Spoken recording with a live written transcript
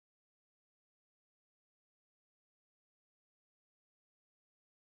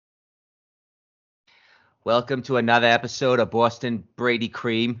Welcome to another episode of Boston Brady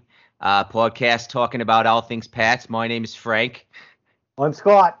Cream, podcast talking about all things Pats. My name is Frank. I'm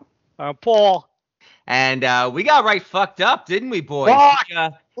Scott. I'm Paul. And we got right fucked up, didn't we, boys?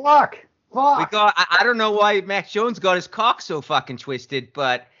 Fuck. I don't know why Max Jones got his cock so fucking twisted,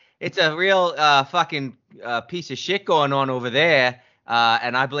 but it's a real fucking piece of shit going on over there.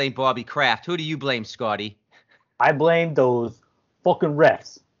 And I blame Bobby Kraft. Who do you blame, Scotty? I blame those fucking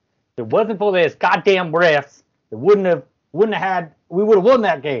refs. If it wasn't for this goddamn refs, we would have won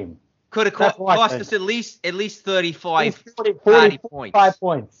that game. Could have cost us at least 35 40 points. 5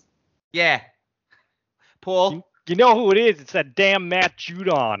 points. Yeah. Paul? You know who it is? It's that damn Matt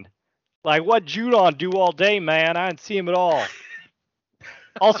Judon. Like, what Judon do all day, man? I didn't see him at all.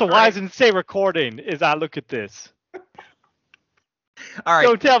 Also, why doesn't it say recording as I look at this? All right.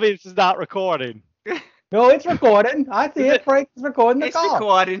 Don't tell me this is not recording. No, it's recording. I see it. Frank is recording the call. It's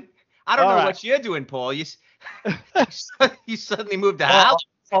recording. I don't know right. what you're doing, Paul. You suddenly moved the house.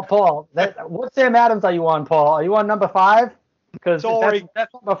 Oh, Paul, what Sam Adams are you on, Paul? Are you on number 5? Because if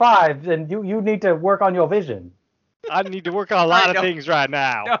that's number 5, then you need to work on your vision. I need to work on a lot of things right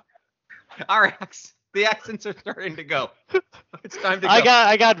now. No. The accents are starting to go. It's time to go.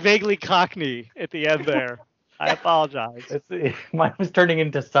 I got vaguely Cockney at the end there. I apologize. Mine was turning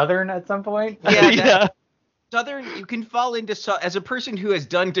into Southern at some point. Yeah. Southern, you can fall into, as a person who has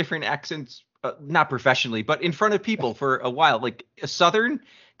done different accents, not professionally, but in front of people for a while, like a Southern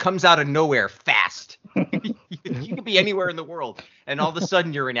comes out of nowhere fast. You could be anywhere in the world, and all of a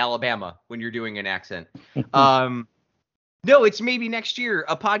sudden you're in Alabama when you're doing an accent. No, it's maybe next year,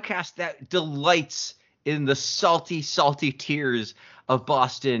 a podcast that delights in the salty, salty tears of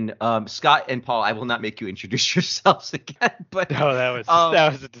Boston. Scott and Paul, I will not make you introduce yourselves again, but no,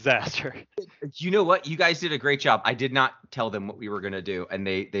 that was a disaster. You know what? You guys did a great job. I did not tell them what we were going to do, and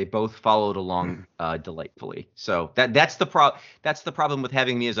they both followed along delightfully. So that's the problem with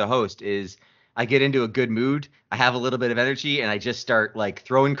having me as a host is I get into a good mood, I have a little bit of energy, and I just start like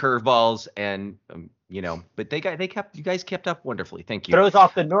throwing curveballs and but you guys kept up wonderfully. Thank you. Throws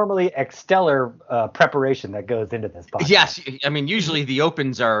off the normally stellar preparation that goes into this podcast. Yes, I mean usually the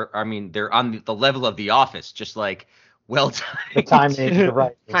opens are, they're on the level of The Office, just like well timed. The timing,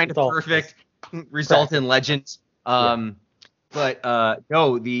 right? Kind of perfect. Result in legends. But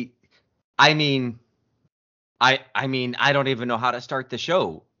no, I don't even know how to start the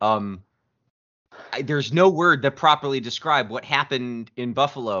show. There's no word that properly describe what happened in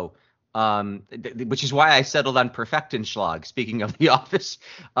Buffalo. Which is why I settled on Perfectenschlag. Speaking of The Office,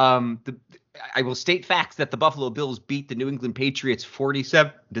 I will state facts that the Buffalo Bills beat the New England Patriots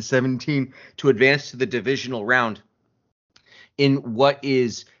 47-17 to advance to the divisional round in what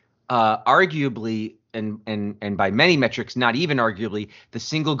is arguably and by many metrics, not even arguably, the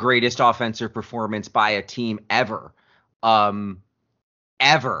single greatest offensive performance by a team ever in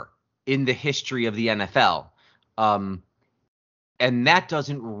the history of the NFL. And that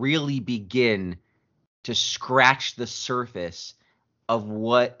doesn't really begin to scratch the surface of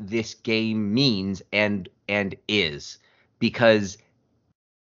what this game means and is, because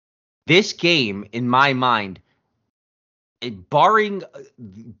this game, in my mind, barring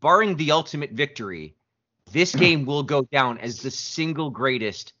the ultimate victory, this game will go down as the single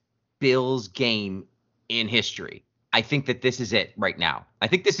greatest Bills game in history. I think that this is it right now. I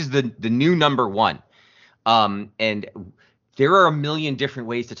think this is the new number one. And there are a million different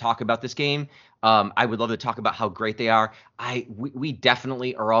ways to talk about this game. I would love to talk about how great they are. We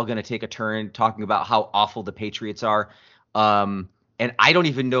definitely are all going to take a turn talking about how awful the Patriots are. And I don't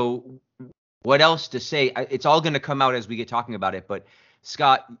even know what else to say. It's all going to come out as we get talking about it. But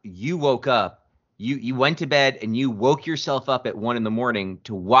Scott, you woke up, you went to bed and you woke yourself up at 1 a.m.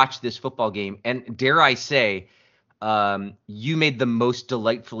 to watch this football game. And dare I say, you made the most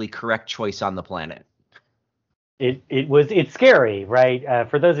delightfully correct choice on the planet. It's scary, right?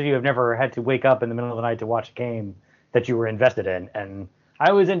 For those of you who have never had to wake up in the middle of the night to watch a game that you were invested in, and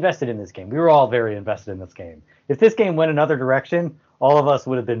I was invested in this game. We were all very invested in this game. If this game went another direction, all of us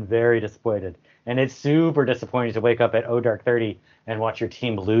would have been very disappointed. And it's super disappointing to wake up at dark 30 and watch your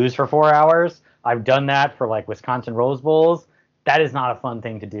team lose for 4 hours. I've done that for like Wisconsin Rose Bowls. That is not a fun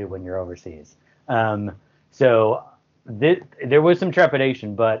thing to do when you're overseas. So there was some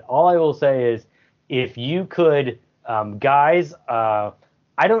trepidation, but all I will say is, if you could, guys, I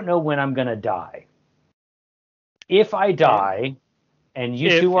don't know when I'm going to die. If I die and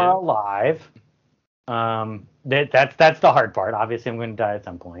you two are alive, that's the hard part. Obviously, I'm going to die at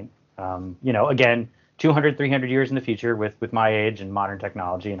some point. Again, 200, 300 years in the future with my age and modern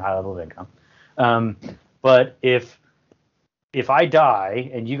technology and high level of income. But if I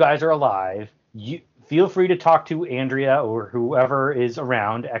die and you guys are alive, feel free to talk to Andrea or whoever is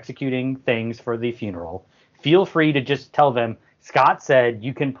around executing things for the funeral. Feel free to just tell them, Scott said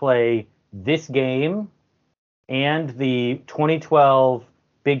you can play this game and the 2012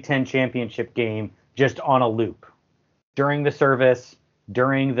 Big Ten championship game just on a loop during the service,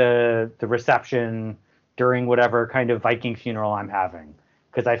 during the reception, during whatever kind of Viking funeral I'm having.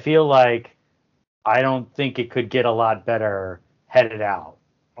 Because I feel like I don't think it could get a lot better headed out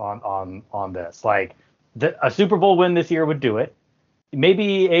on this. Like a Super Bowl win this year would do it.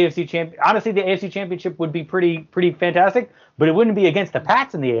 Maybe AFC champ. Honestly, the AFC championship would be pretty fantastic, but it wouldn't be against the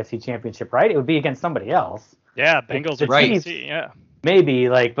Pats in the AFC championship, right? It would be against somebody else. Yeah, Bengals the right. Chiefs, Yeah. Maybe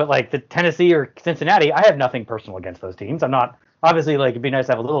but the Tennessee or Cincinnati, I have nothing personal against those teams. I'm not obviously it'd be nice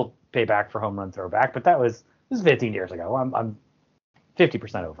to have a little payback for home run throwback, but this was 15 years ago. I'm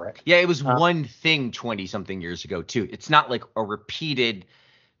 50% over it. Yeah, it was one thing 20 something years ago too. It's not like a repeated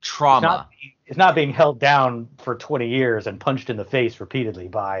trauma. It's not being held down for 20 years and punched in the face repeatedly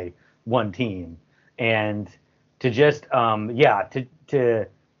by one team. And to just to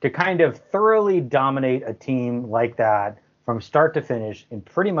kind of thoroughly dominate a team like that from start to finish in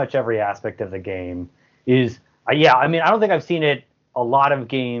pretty much every aspect of the game is I don't think I've seen it a lot of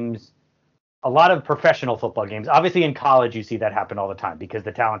games, a lot of professional football games. Obviously in college you see that happen all the time because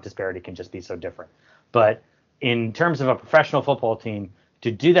the talent disparity can just be so different. But in terms of a professional football team,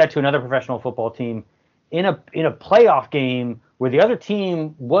 to do that to another professional football team in a playoff game where the other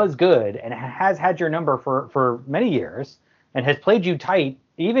team was good and has had your number for many years and has played you tight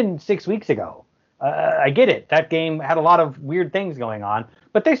even 6 weeks ago. I get it. That game had a lot of weird things going on,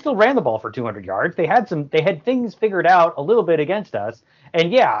 but they still ran the ball for 200 yards. They had things figured out a little bit against us.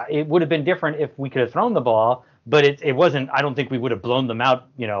 And yeah, it would have been different if we could have thrown the ball, but it wasn't. I don't think we would have blown them out,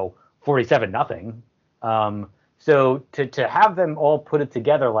 47-0. So to have them all put it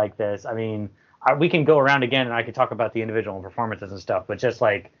together like this, I mean, we can go around again and I could talk about the individual performances and stuff, but just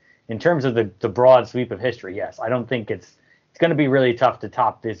like in terms of the broad sweep of history, yes, I don't think it's going to be really tough to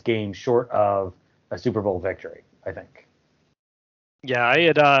top this game short of a Super Bowl victory, I think. Yeah,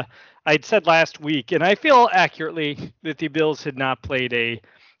 I had said last week, and I feel accurately that the Bills had not played a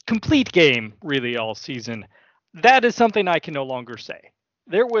complete game really all season. That is something I can no longer say.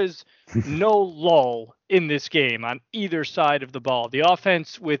 There was no lull in this game on either side of the ball. The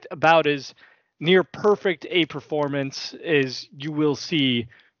offense with about as near perfect a performance as you will see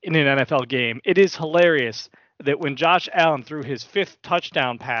in an NFL game. It is hilarious that when Josh Allen threw his 5th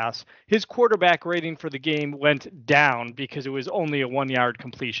touchdown pass, his quarterback rating for the game went down because it was only a 1-yard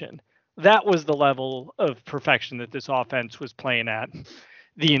completion. That was the level of perfection that this offense was playing at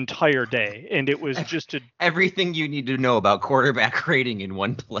the entire day. And it was just everything you need to know about quarterback rating in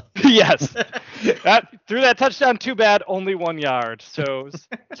one play. Yes. Threw that touchdown too bad, only 1 yard. So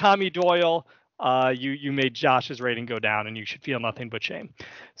Tommy Doyle, you made Josh's rating go down and you should feel nothing but shame.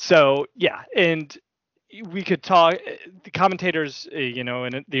 So yeah, and we could talk the commentators,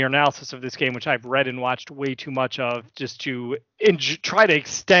 in the analysis of this game, which I've read and watched way too much of just to try to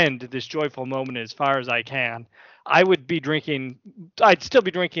extend this joyful moment as far as I can. I'd still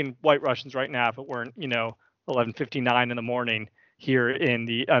be drinking White Russians right now if it weren't, 11:59 in the morning here on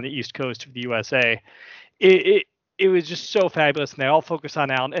the East Coast of the USA. It was just so fabulous, and they all focus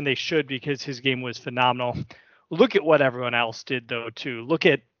on Allen, and they should because his game was phenomenal. Look at what everyone else did though too. Look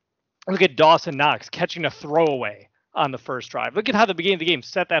at Dawson Knox catching a throwaway on the first drive. Look at how the beginning of the game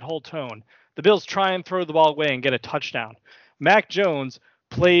set that whole tone. The Bills try and throw the ball away and get a touchdown. Mac Jones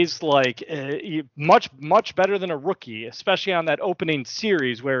plays like much better than a rookie, especially on that opening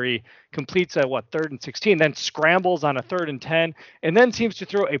series where he completes a 3rd and 16, then scrambles on a 3rd and 10, and then seems to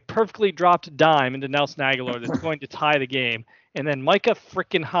throw a perfectly dropped dime into Nelson Aguilar that's going to tie the game. And then Micah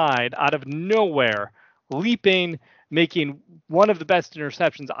frickin' Hyde out of nowhere, leaping, making one of the best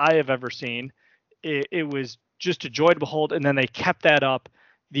interceptions I have ever seen. It was just a joy to behold, and then they kept that up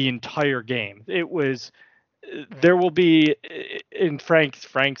the entire game. There will be, and Frank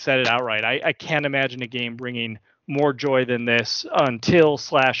said it outright, I can't imagine a game bringing more joy than this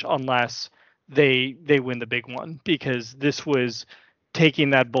unless they win the big one, because this was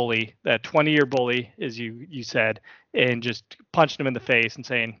taking that bully, that 20-year bully, as you said, and just punching him in the face and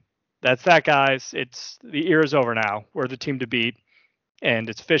saying, that's that, guys. The era is over now. We're the team to beat, and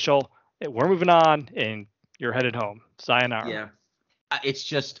it's official. We're moving on, and you're headed home. Sayonara. Yeah, it's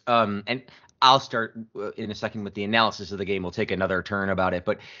just and I'll start in a second with the analysis of the game. We'll take another turn about it,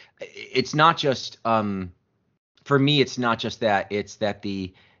 but it's not just for me. It's not just that. It's that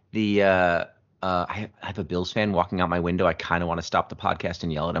I have a Bills fan walking out my window. I kind of want to stop the podcast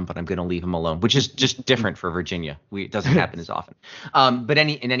and yell at him, but I'm going to leave him alone, which is just different for Virginia. It doesn't happen as often. But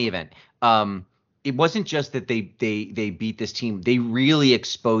in any event, it wasn't just that they beat this team. They really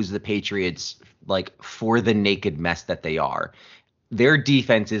exposed the Patriots like for the naked mess that they are. Their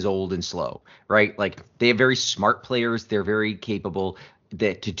defense is old and slow, right? Like they have very smart players. They're very capable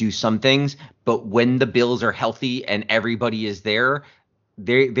to do some things, but when the Bills are healthy and everybody is there,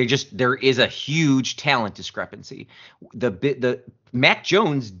 there is a huge talent discrepancy. The Mac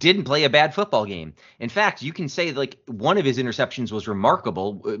Jones didn't play a bad football game. In fact, you can say like one of his interceptions was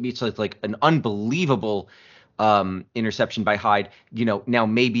remarkable. It's like an unbelievable interception by Hyde. Now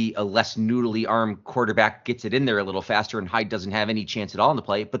maybe a less noodly arm quarterback gets it in there a little faster, and Hyde doesn't have any chance at all in the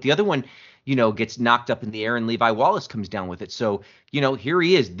play. But the other one, gets knocked up in the air, and Levi Wallace comes down with it. So, here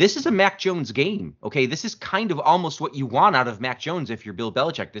he is. This is a Mac Jones game. Okay, this is kind of almost what you want out of Mac Jones if you're Bill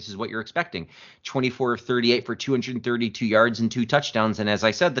Belichick. This is what you're expecting. 24 of 38 for 232 yards and 2 touchdowns. And as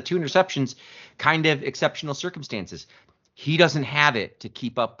I said, the 2 interceptions, kind of exceptional circumstances. He doesn't have it to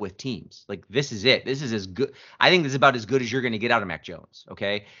keep up with teams. Like, this is it. This is as good. I think this is about as good as you're going to get out of Mac Jones.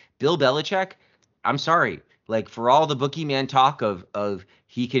 Okay. Bill Belichick, I'm sorry. Like, for all the boogeyman talk of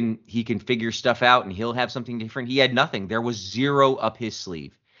he can figure stuff out and he'll have something different, he had nothing. There was zero up his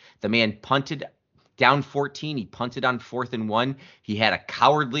sleeve. The man punted down 14. He punted on 4th and 1. He had a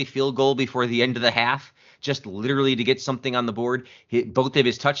cowardly field goal before the end of the half, just literally to get something on the board. Both of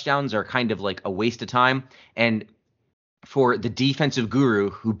his touchdowns are kind of like a waste of time. And for the defensive guru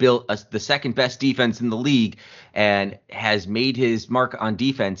who built the second best defense in the league and has made his mark on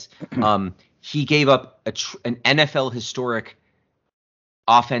defense, he gave up an NFL historic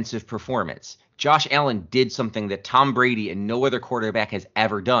offensive performance. Josh Allen did something that Tom Brady and no other quarterback has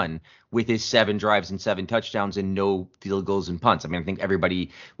ever done with his 7 drives and 7 touchdowns and no field goals and punts. I mean, I think everybody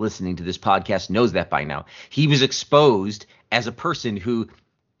listening to this podcast knows that by now. He was exposed as a person who,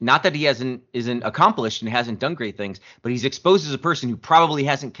 not that he isn't accomplished and hasn't done great things, but he's exposed as a person who probably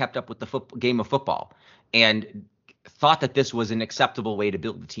hasn't kept up with the game of football and thought that this was an acceptable way to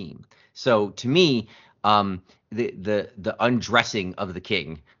build the team. So to me, the undressing of the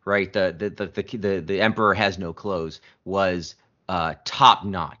king, right? The emperor has no clothes was top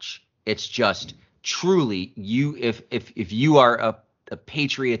notch. It's just truly if you are a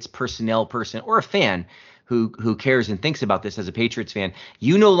Patriots personnel person or a fan who cares and thinks about this as a Patriots fan,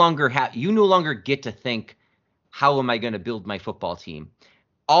 you no longer get to think, how am I going to build my football team?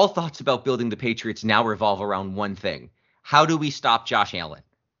 All thoughts about building the Patriots now revolve around one thing: how do we stop Josh Allen?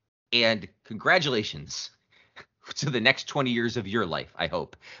 And congratulations to the next 20 years of your life, I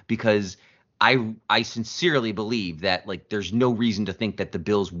hope, because I sincerely believe that, like, there's no reason to think that the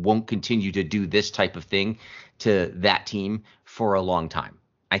Bills won't continue to do this type of thing to that team for a long time.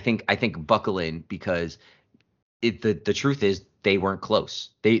 I think buckle in, because the truth is they weren't close.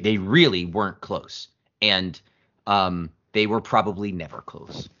 They really weren't close, and they were probably never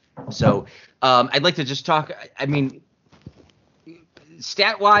close. So I'd like to just talk. I mean,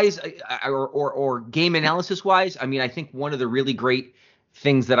 stat wise or game analysis wise, I mean, I think one of the really great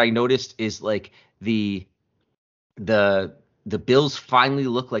things that I noticed is like the Bills finally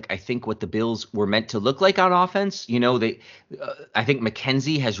look like, I think, what the Bills were meant to look like on offense. I think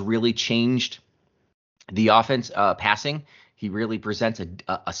McKenzie has really changed the offense passing. He really presents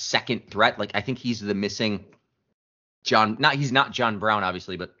a second threat. Like, I think he's the missing he's not John Brown,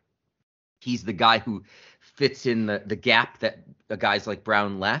 obviously, but he's the guy who fits in the gap that guys like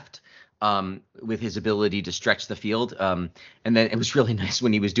Brown left, with his ability to stretch the field. And then it was really nice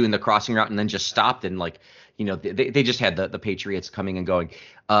when he was doing the crossing route and then just stopped, and they just had the Patriots coming and going.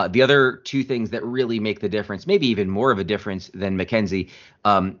 The other two things that really make the difference, maybe even more of a difference than McKenzie,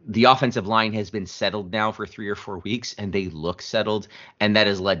 the offensive line has been settled now for 3 or 4 weeks, and they look settled, and that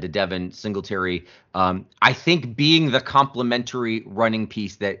has led to Devin Singletary, I think, being the complementary running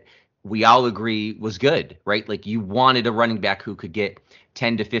piece that we all agree was good, right? Like, you wanted a running back who could get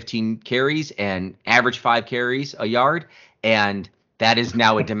 10 to 15 carries and average 5 carries a yard. And that is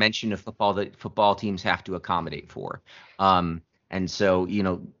now a dimension of football that football teams have to accommodate for. And so,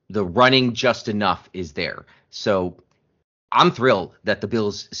 the running just enough is there. So I'm thrilled that the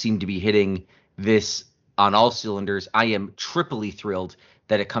Bills seem to be hitting this on all cylinders. I am triply thrilled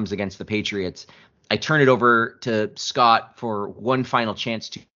that it comes against the Patriots. I turn it over to Scott for one final chance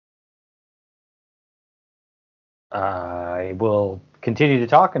to. I will continue to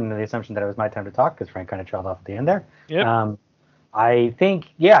talk under the assumption that it was my time to talk, because Frank kind of trailed off at the end there. Yep. I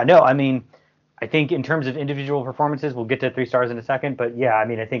think, I think in terms of individual performances, we'll get to 3 stars in a second. But yeah, I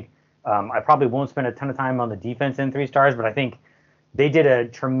mean, I think I probably won't spend a ton of time on the defense in 3 stars, but I think they did a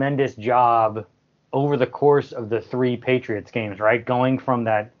tremendous job over the course of the 3 Patriots games, right? Going from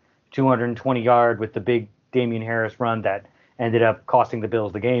that 220 yard with the big Damian Harris run that ended up costing the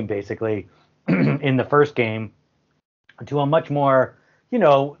Bills the game, basically, in the first game to a much more,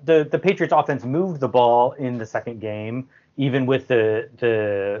 the Patriots offense moved the ball in the second game, even with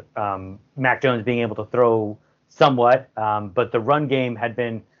the Mac Jones being able to throw somewhat, but the run game had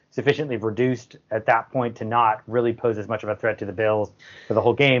been sufficiently reduced at that point to not really pose as much of a threat to the Bills for the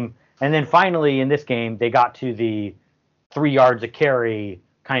whole game. And then finally in this game, they got to the 3 yards a carry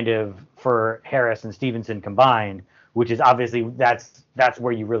kind of for Harris and Stevenson combined, which is obviously that's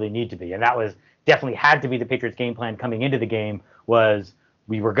where you really need to be. And that was definitely had to be the Patriots game plan coming into the game, was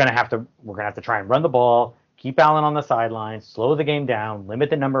we're going to have to try and run the ball, keep Allen on the sidelines, slow the game down, limit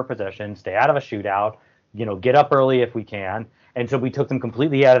the number of possessions, stay out of a shootout, get up early if we can. And so we took them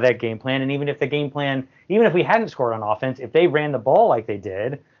completely out of that game plan. And even if we hadn't scored on offense, if they ran the ball like they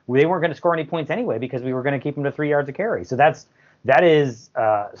did, they weren't going to score any points anyway, because we were going to keep them to 3 yards a carry. So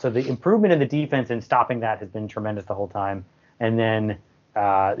so the improvement in the defense in stopping that has been tremendous the whole time. And then,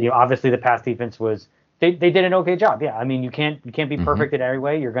 obviously the pass defense they did an okay job. Yeah. I mean, you can't be perfect at every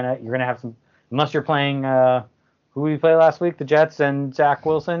way. You're going to have some, unless you're playing, who we played last week, the Jets and Zach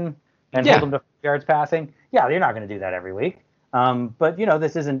Wilson, and hold them to 5 yards passing. Yeah. You're not going to do that every week. But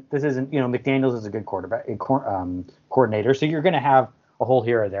this isn't, McDaniels is a good coordinator. So you're going to have a hole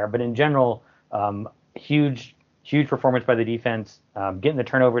here or there, but in general, huge performance by the defense, getting the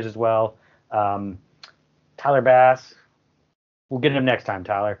turnovers as well. Tyler Bass, we'll get him next time,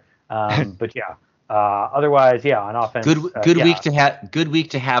 Tyler. But yeah, otherwise, yeah, on offense. Good week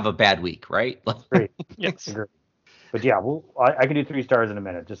to have a bad week, right? Great. Yes. Agree. But yeah, I can do 3 stars in a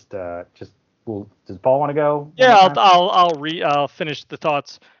minute. Does Paul want to go? Yeah, I'll finish the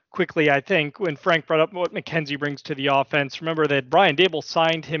thoughts quickly. I think when Frank brought up what McKenzie brings to the offense, remember that Brian Daboll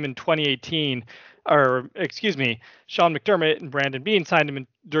signed him in 2018, or excuse me, Sean McDermott and Brandon Beane signed him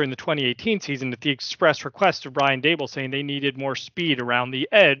during the 2018 season at the express request of Brian Daboll, saying they needed more speed around the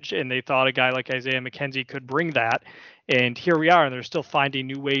edge, and they thought a guy like Isaiah McKenzie could bring that. And here we are, and they're still finding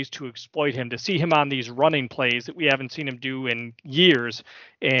new ways to exploit him, to see him on these running plays that we haven't seen him do in years.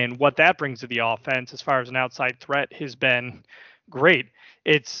 And what that brings to the offense as far as an outside threat has been great.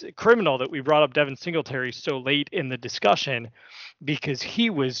 It's criminal that we brought up Devin Singletary so late in the discussion, because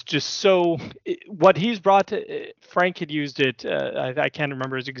he was just what he's brought to, Frank had used it, I can't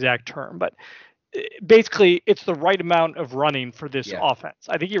remember his exact term, but basically it's the right amount of running for this offense.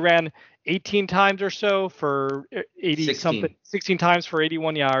 I think he ran 18 times or so for 16 times for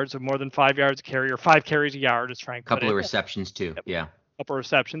 81 yards, of more than 5 yards a carry, or 5 carries a yard, as Frank put it. Couple of receptions too. Yep. Yeah. Couple of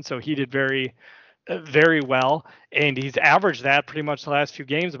receptions. So he did very well, and he's averaged that pretty much the last few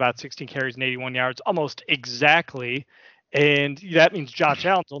games, about 16 carries and 81 yards, almost exactly. And that means Josh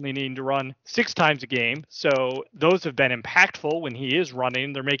Allen's only needing to run 6 times a game. So those have been impactful when he is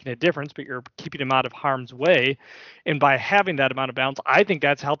running. They're making a difference, but you're keeping him out of harm's way. And by having that amount of bounds, I think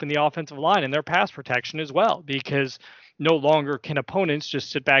that's helping the offensive line and their pass protection as well, because no longer can opponents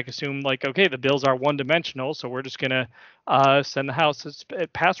just sit back and assume like, okay, the Bills are one-dimensional, so we're just going to send the house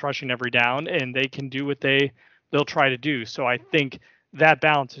at pass rushing every down, and they can do what they'll try to do. So I think that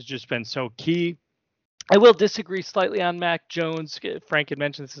balance has just been so key. I will disagree slightly on Mac Jones. Frank had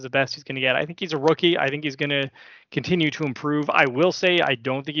mentioned this is the best he's going to get. I think he's a rookie. I think he's going to continue to improve. I will say I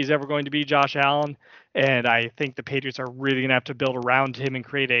don't think he's ever going to be Josh Allen, and I think the Patriots are really going to have to build around him and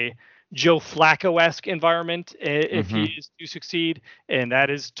create a Joe Flacco-esque environment if he is to succeed, and that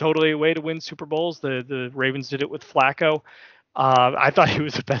is totally a way to win Super Bowls. The Ravens did it with Flacco. I thought he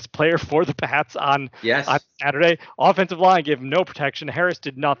was the best player for the Pats on Saturday. Offensive line gave him no protection. Harris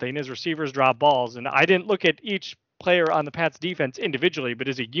did nothing. His receivers dropped balls. And I didn't look at each player on the Pats defense individually, but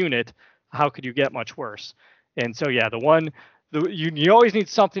as a unit, how could you get much worse? And so, yeah, you always need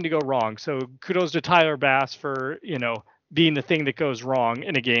something to go wrong. So kudos to Tyler Bass for, being the thing that goes wrong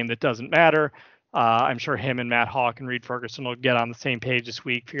in a game that doesn't matter. I'm sure him and Matt Hawk and Reed Ferguson will get on the same page this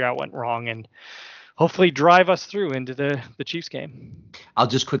week, figure out what went wrong, and hopefully drive us through into the Chiefs game. I'll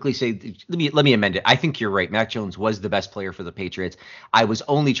just quickly say, let me amend it. I think you're right. Mac Jones was the best player for the Patriots. I was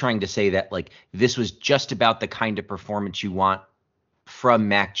only trying to say that this was just about the kind of performance you want from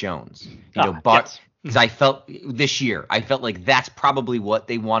Mac Jones. Because I felt this year, like that's probably what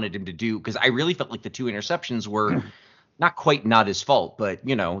they wanted him to do. Because I really felt like the 2 interceptions were not his fault, but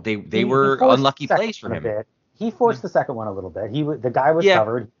they were unlucky plays for him. He forced the second one a little bit. The guy was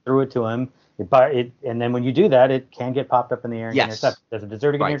covered, threw it to him. And then when you do that, it can get popped up in the air and intercepted. Does it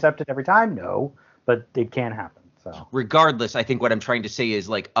deserve to get intercepted every time? No, but it can happen. So regardless, I think what I'm trying to say is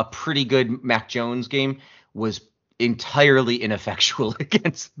a pretty good Mac Jones game was entirely ineffectual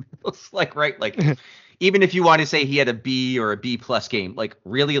against the Bills. Even if you want to say he had a B or a B plus game,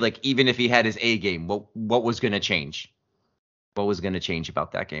 really, even if he had his A game, what was going to change? What was going to change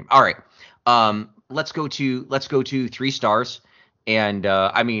about that game? All right. Let's go to 3 stars. And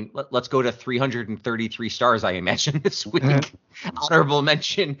let's go to 333 stars, I imagine, this week. Honorable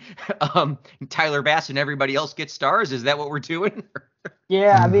mention, Tyler Bass and everybody else get stars. Is that what we're doing?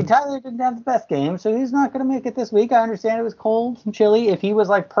 Yeah, I mean, Tyler didn't have the best game, so he's not going to make it this week. I understand it was cold and chilly. If he was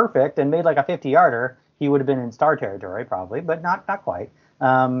like perfect and made like a 50-yarder, he would have been in star territory probably, but not quite.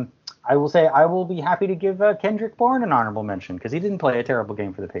 I will say I will be happy to give Kendrick Bourne an honorable mention because he didn't play a terrible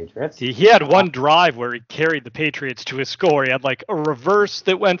game for the Patriots. He had one drive where he carried the Patriots to a score. He had like a reverse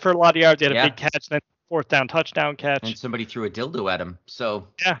that went for a lot of yards. He had a big catch, then 4th down touchdown catch. And somebody threw a dildo at him. So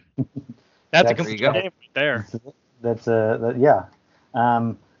yeah, that's a complete game right there. Yeah.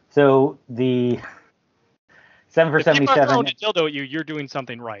 So the 7 for 77. If a dildo at you, you're doing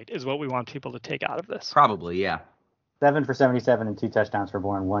something right, is what we want people to take out of this. Probably, yeah. 7 for 77 and 2 touchdowns for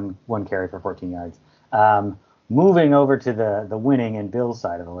Bourne, one carry for 14 yards. Moving over to the winning and Bills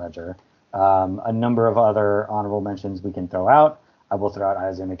side of the ledger, a number of other honorable mentions we can throw out. I will throw out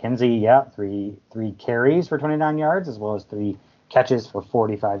Isaiah McKenzie. Yeah, three carries for 29 yards as well as 3 catches for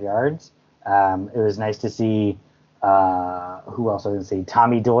 45 yards. It was nice to see. Who else I didn't see?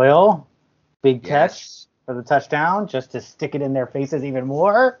 Tommy Doyle, big catch for the touchdown, just to stick it in their faces even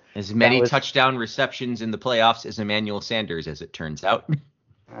more. As many touchdown receptions in the playoffs as Emmanuel Sanders, as it turns out.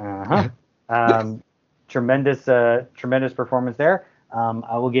 Tremendous performance there.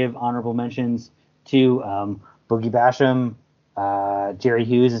 I will give honorable mentions to Boogie Basham, Jerry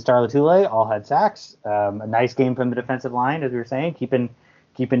Hughes, and Star Lotulelei. All had sacks. A nice game from the defensive line, as we were saying,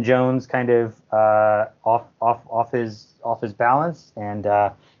 keeping Jones kind of off his balance, and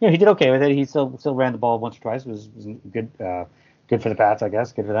he did okay with it. He still ran the ball once or twice. It was good for the Pats, I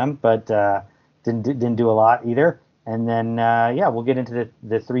guess, good for them, but didn't do a lot either. And then we'll get into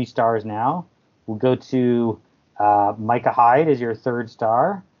the 3 stars now. We'll go to Micah Hyde as your 3rd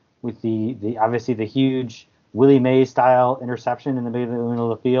star with the obviously the huge Willie Mays style interception in the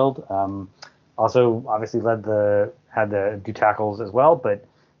middle of the field. Also, obviously had the 2 tackles as well, but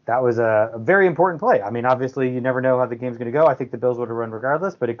that was a very important play. I mean, obviously, you never know how the game's going to go. I think the Bills would have run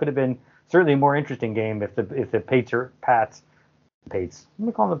regardless, but it could have been certainly a more interesting game if the Pates. I'm going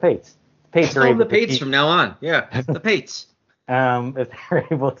to call them the Pates. Pates are able the Pates from now on. Yeah, the Pates. If they're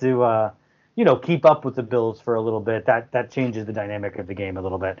able to, keep up with the Bills for a little bit, that changes the dynamic of the game a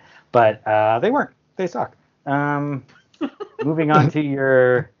little bit. But they weren't. They suck. Moving on to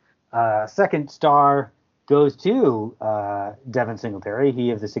your 2nd star goes to Devin Singletary. He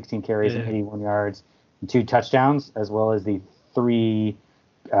has the 16 carries and 81 yards and 2 touchdowns, as well as the 3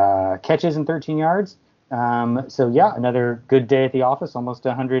 catches and 13 yards. Another good day at the office, almost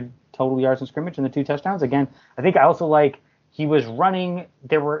 100 total yards in scrimmage and the 2 touchdowns. Again, I think I also like he was running.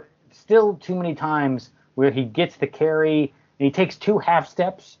 There were still too many times where he gets the carry and he takes 2 half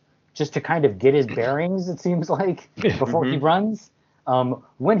steps just to kind of get his bearings, it seems like, before he runs.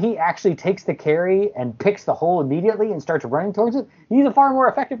 When he actually takes the carry and picks the hole immediately and starts running towards it, he's a far more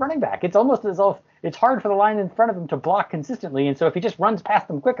effective running back. It's almost as if it's hard for the line in front of him to block consistently, and so if he just runs past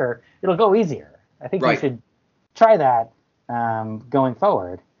them quicker, it'll go easier. I think you should try that going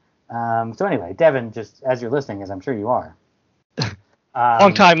forward. So anyway, Devin, just as you're listening, as I'm sure you are.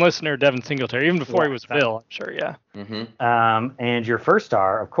 Long-time listener, Devin Singletary, even before he was Bill, I'm sure, yeah. Mm-hmm. And your 1st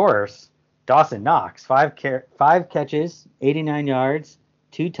star, of course, Dawson Knox, 5 catches, 89 yards,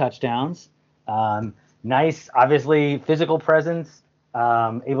 2 touchdowns. Nice, obviously, physical presence,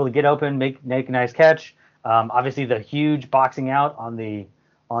 able to get open, make a nice catch. Obviously, the huge boxing out on the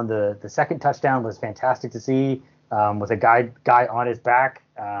 2nd touchdown was fantastic to see. With a guy on his back,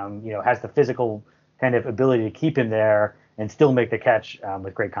 has the physical kind of ability to keep him there and still make the catch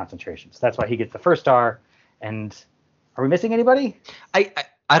with great concentration. So that's why he gets the 1st star. And are we missing anybody? I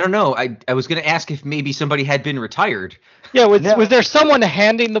don't know. I was going to ask if maybe somebody had been retired. Yeah, was there someone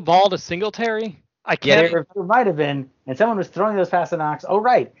handing the ball to Singletary? I can't. Yeah, there might have been, and someone was throwing those past the Knox. Oh,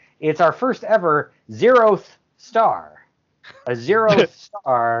 right. It's our first ever 0th star. A 0th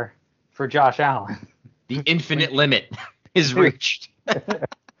star for Josh Allen. The infinite limit is reached.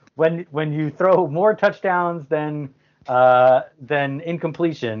 When you throw more touchdowns than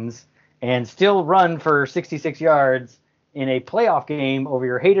incompletions and still run for 66 yards in a playoff game over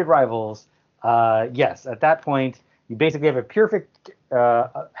your hated rivals, yes, at that point you basically have had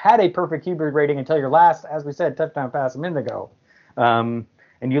a perfect QB rating until your last, as we said, touchdown pass a minute ago, and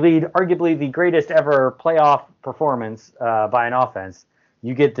you lead arguably the greatest ever playoff performance by an offense.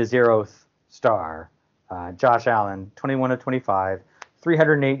 You get the 0th star, Josh Allen, 21 of 25,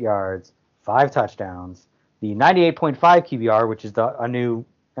 308 yards, 5 touchdowns, the 98.5 QBR, which is a new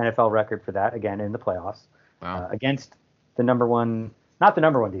NFL record for that, again in the playoffs. Wow. Against the number one, not the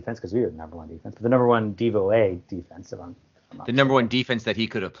number one defense because we were the number one defense, but the number one Devo A defense. If I'm not The number one defense that he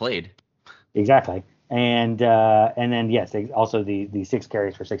could have played. Exactly. And then yes, also the 6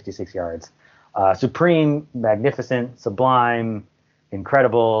 carries for 66 yards. Supreme, magnificent, sublime,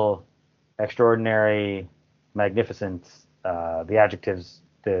 incredible, extraordinary, magnificent. The adjectives,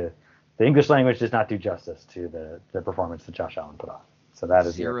 the English language does not do justice to the performance that Josh Allen put on. So that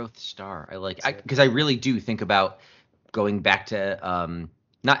is 0th star. I like it because I really do think about going back to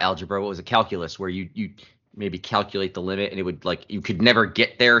not algebra, what was it, calculus, where you maybe calculate the limit and it would like you could never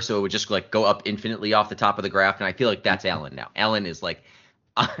get there, so it would just like go up infinitely off the top of the graph. And I feel like that's Allen now. Allen is like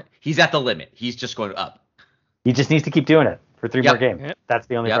he's at the limit. He's just going up. He just needs to keep doing it for 3 more games. Yep. That's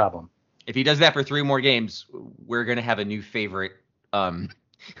the only problem. If he does that for 3 more games, we're gonna have a new favorite.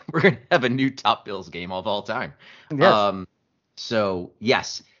 We're gonna have a new top Bills game of all time. Yes. So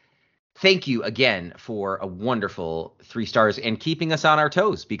yes. Thank you again for a wonderful 3 stars and keeping us on our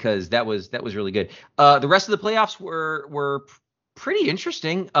toes, because that was really good. The rest of the playoffs were pretty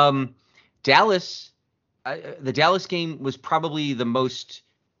interesting. Dallas, the Dallas game was probably the most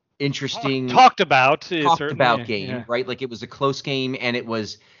interesting talked about game, right? Like it was a close game and it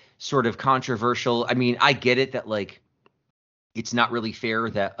was sort of controversial. I mean, I get it that like it's not really fair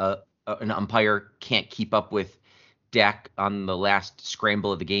that an umpire can't keep up with Dak on the last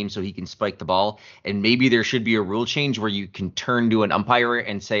scramble of the game so he can spike the ball. And maybe there should be a rule change where you can turn to an umpire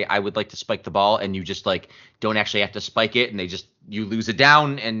and say, I would like to spike the ball. And you just like don't actually have to spike it. And you lose a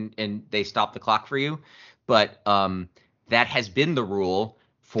down and they stop the clock for you. But that has been the rule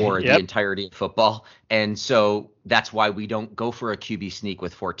for the entirety of football. And so that's why we don't go for a QB sneak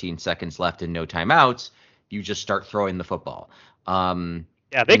with 14 seconds left and no timeouts. You just start throwing the football.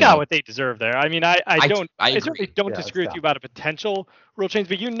 Yeah, they got what they deserve there. I mean, I certainly don't disagree with you about a potential rule change,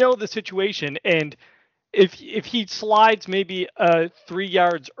 but you know the situation, and if he slides maybe 3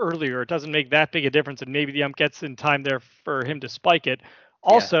 yards earlier, it doesn't make that big a difference, and maybe the ump gets in time there for him to spike it.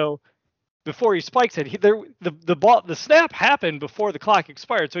 Also, before he spikes it, the snap happened before the clock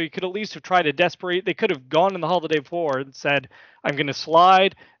expired, so he could at least have tried to desperate. They could have gone in the hall the day before and said, I'm going to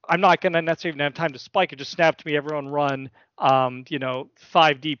slide. I'm not going to necessarily even have time to spike it. Just snap to me, everyone run.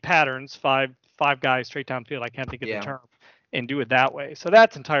 5 deep patterns, five guys straight downfield. I can't think of the term, and do it that way. So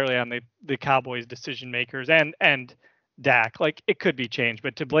that's entirely on the Cowboys' decision makers and Dak. Like it could be changed,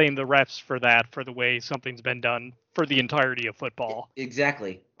 but to blame the refs for that, for the way something's been done for the entirety of football.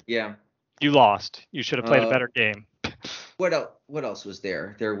 Exactly. Yeah. You lost. You should have played a better game. What else was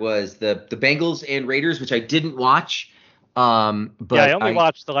there? There was the Bengals and Raiders, which I didn't watch. But I only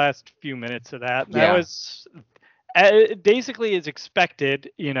watched the last few minutes of that. That was basically as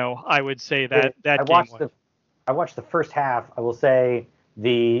expected. I would say that I watched the first half. I will say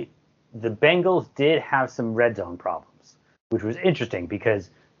the Bengals did have some red zone problems, which was interesting because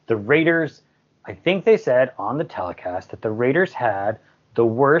the Raiders, I think they said on the telecast that the Raiders had the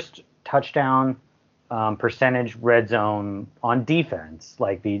worst touchdown percentage red zone on defense,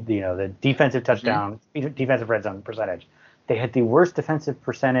 like the defensive touchdown, defensive red zone percentage. They had the worst defensive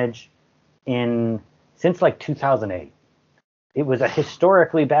percentage since like 2008. It was a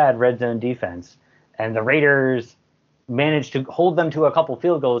historically bad red zone defense, and the Raiders managed to hold them to a couple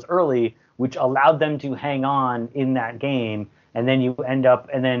field goals early, which allowed them to hang on in that game. And then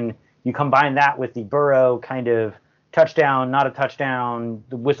you combine that with the Burrow kind of touchdown, not a touchdown,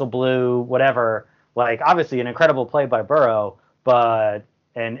 the whistle blew, whatever. Like obviously an incredible play by Burrow, but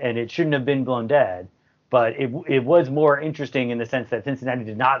and it shouldn't have been blown dead. But it was more interesting in the sense that Cincinnati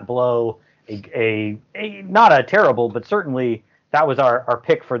did not blow a not a terrible, but certainly that was our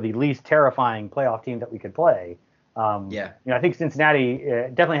pick for the least terrifying playoff team that we could play. I think Cincinnati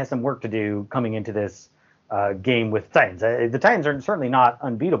definitely has some work to do coming into this game with Titans. The Titans are certainly not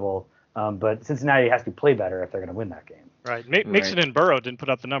unbeatable, but Cincinnati has to play better if they're going to win that game. Right. Mixon and Burrow didn't put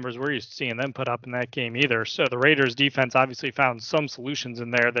up the numbers we're used to seeing them put up in that game either. So the Raiders defense obviously found some solutions in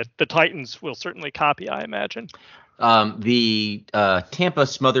there that the Titans will certainly copy, I imagine. The Tampa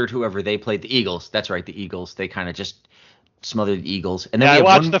smothered whoever they played, the Eagles. That's right, the Eagles. They kind of just smothered the Eagles. And then I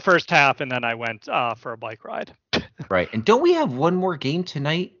watched the first half and then I went for a bike ride. Right. And don't we have one more game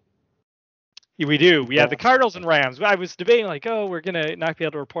tonight? Yeah, we do. We have the Cardinals and Rams. I was debating we're going to not be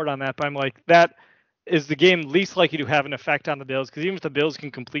able to report on that, but I'm like, that is the game least likely to have an effect on the Bills, because even if the Bills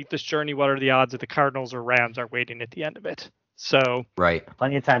can complete this journey, what are the odds that the Cardinals or Rams are waiting at the end of it? So right,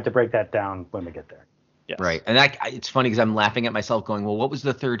 plenty of time to break that down when we get there. Yes. Right, and it's funny because I'm laughing at myself going, well, what was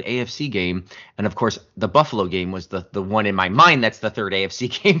the third AFC game? And of course, the Buffalo game was the one in my mind that's the third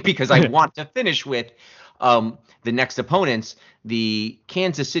AFC game, because I want to finish with the next opponents, the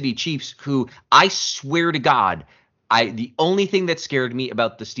Kansas City Chiefs, who I swear to God, The only thing that scared me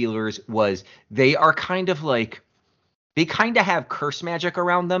about the Steelers was they are kind of like, they kind of have curse magic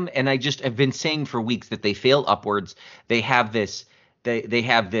around them, and I just have been saying for weeks that they fail upwards. They have this they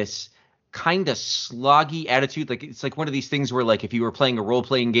have this kind of sloggy attitude. Like it's like one of these things where like if you were playing a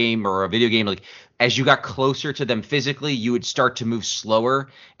role-playing game or a video game, like as you got closer to them physically, you would start to move slower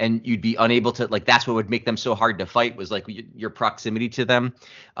and you'd be unable to, like, that's what would make them so hard to fight, was like your proximity to them.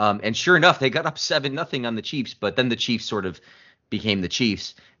 And sure enough, they got up 7-0 on the Chiefs, but then the Chiefs sort of became the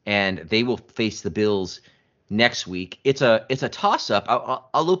Chiefs, and they will face the Bills next week. It's a toss up.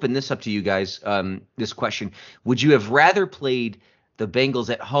 I'll open this up to you guys. This question: would you have rather played the Bengals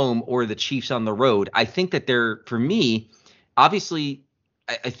at home or the Chiefs on the road? I think that for me, obviously,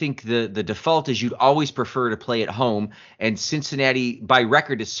 I think the default is you'd always prefer to play at home, and Cincinnati by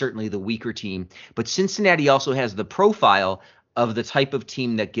record is certainly the weaker team, but Cincinnati also has the profile of the type of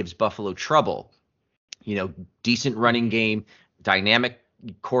team that gives Buffalo trouble. Decent running game, dynamic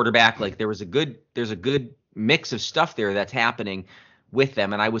quarterback. Like there's a good mix of stuff there that's happening with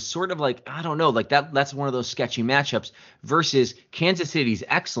them. And I was sort of like, I don't know, like that's one of those sketchy matchups versus Kansas City's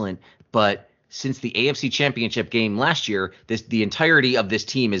excellent. But since the AFC Championship game last year, the entirety of this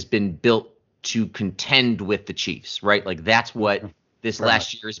team has been built to contend with the Chiefs, right? Like that's what this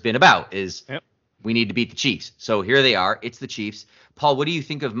last year has been about, is we need to beat the Chiefs. So here they are. It's the Chiefs. Paul, what do you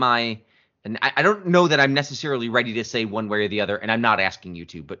think of and I don't know that I'm necessarily ready to say one way or the other, and I'm not asking you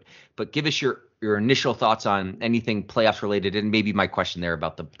to, but give us your initial thoughts on anything playoffs related, and maybe my question there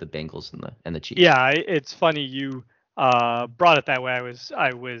about the Bengals and the Chiefs. Yeah, it's funny you brought it that way.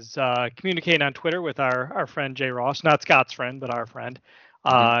 I was communicating on Twitter with our friend Jay Ross, not Scott's friend, but our friend,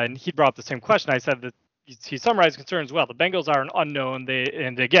 and he brought up the same question. I said that he summarized concerns well. The Bengals are an unknown.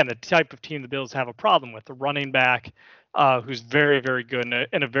 And again, the type of team the Bills have a problem with, the running back, who's very, very good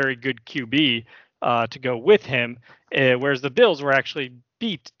and a very good QB to go with him, whereas the Bills were actually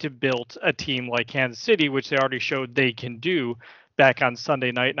beat to build a team like Kansas City, which they already showed they can do back on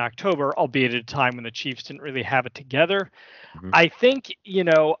Sunday night in October, albeit at a time when the Chiefs didn't really have it together. I think,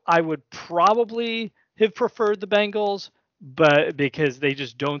 I would probably have preferred the Bengals, but because they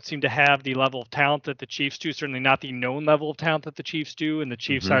just don't seem to have the level of talent that the Chiefs do, certainly not the known level of talent that the Chiefs do, and the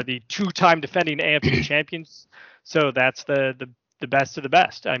Chiefs are the two-time defending AFC champions. So that's the best of the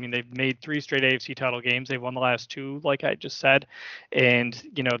best. I mean, they've made 3 straight AFC title games. They've won the last 2, like I just said. And,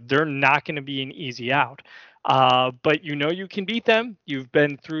 they're not going to be an easy out. But you can beat them. You've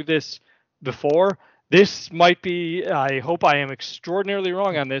been through this before. This might be, I hope I am extraordinarily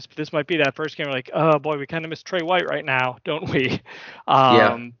wrong on this, but this might be that first game where like, oh boy, we kind of miss Trey White right now, don't we?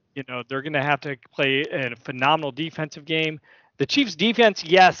 They're going to have to play a phenomenal defensive game. The Chiefs defense,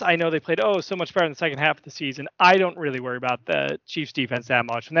 yes, I know they played so much better in the second half of the season. I don't really worry about the Chiefs defense that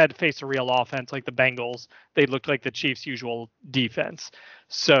much. When they had to face a real offense like the Bengals, they looked like the Chiefs' usual defense.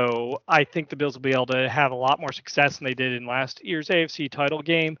 So I think the Bills will be able to have a lot more success than they did in last year's AFC title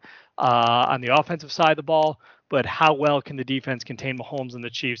game on the offensive side of the ball. But how well can the defense contain Mahomes and the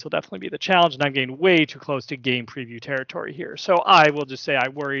Chiefs will definitely be the challenge. And I'm getting way too close to game preview territory here. So I will just say I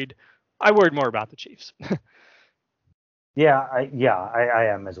worried more about the Chiefs. I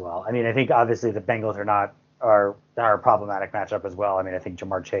am as well. I mean, I think obviously the Bengals are a problematic matchup as well. I mean, I think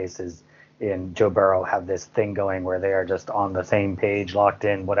Jamar Chase and Joe Burrow have this thing going where they are just on the same page, locked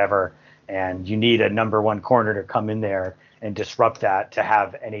in, whatever. And you need a number one corner to come in there and disrupt that to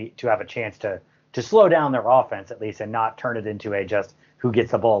have a chance to slow down their offense at least, and not turn it into a just who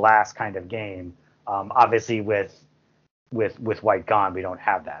gets the ball last kind of game. Obviously with White gone, we don't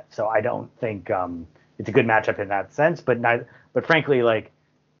have that. So I don't think it's a good matchup in that sense, but frankly, like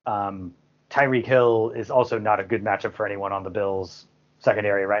Tyreek Hill is also not a good matchup for anyone on the Bills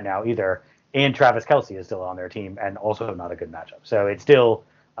secondary right now either, and Travis Kelce is still on their team and also not a good matchup. So it's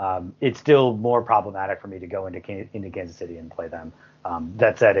still more problematic for me to go into Kansas City and play them.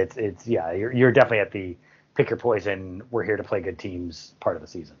 That said, you're definitely at the pick your poison, we're here to play good teams part of the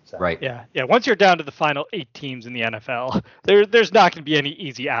season. So. Right. Yeah. Once you're down to the final 8 teams in the NFL, there's not going to be any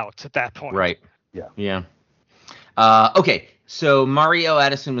easy outs at that point. Right. Yeah. Okay, so Mario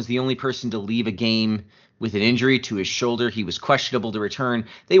Addison was the only person to leave a game with an injury to his shoulder. He was questionable to return.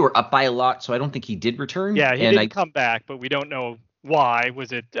 They were up by a lot, so I don't think he did return. Yeah, he didn't come back, but we don't know why.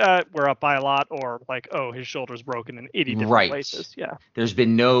 Was it we're up by a lot, or like, his shoulder's broken in 80 different places? Yeah. There's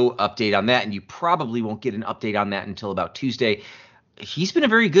been no update on that, and you probably won't get an update on that until about Tuesday. He's been a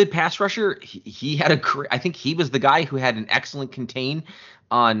very good pass rusher. He had I think he was the guy who had an excellent contain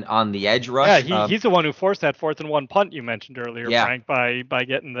on the edge rush. Yeah, he's the one who forced that 4th and 1 punt you mentioned earlier, Frank, by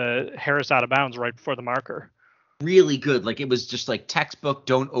getting the Harris out of bounds right before the marker. really good. Like, it was just like textbook,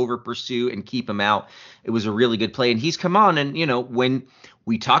 don't over pursue and keep him out. It was a really good play. And he's come on. And, when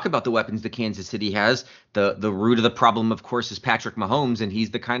we talk about the weapons that Kansas City has, the root of the problem, of course, is Patrick Mahomes. And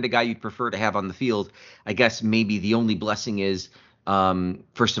he's the kind of guy you'd prefer to have on the field. I guess maybe the only blessing is,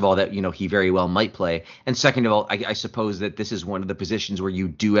 first of all, that, he very well might play. And second of all, I suppose that this is one of the positions where you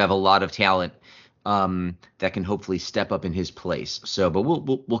do have a lot of talent that can hopefully step up in his place. So, but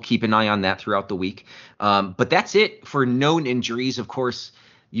we'll keep an eye on that throughout the week. But that's it for known injuries. Of course,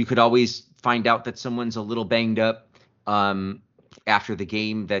 you could always find out that someone's a little banged up after the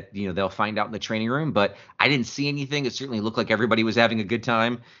game, that they'll find out in the training room. But I didn't see anything. It certainly looked like everybody was having a good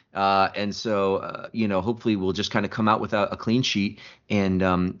time. And so hopefully we'll just kind of come out with a clean sheet.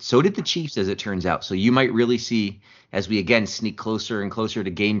 And so did the Chiefs, as it turns out. So you might really see, as we again sneak closer and closer to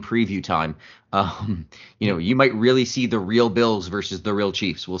game preview time, you might really see the real Bills versus the real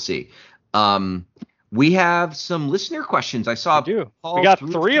Chiefs. We'll see. We have some listener questions. I saw. We got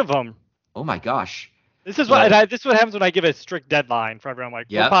 3 of them. Oh my gosh. This is what happens when I give a strict deadline for everyone. Like,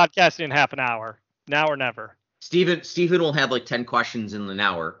 we're podcasting in half an hour, now or never. Steven will have like 10 questions in an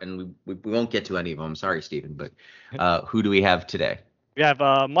hour, and we won't get to any of them. Sorry, Steven, but who do we have today? We have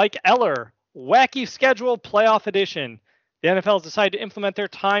Mike Eller, Wacky Schedule Playoff Edition. The NFL has decided to implement their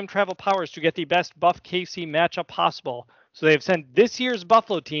time travel powers to get the best Buff KC matchup possible. So they have sent this year's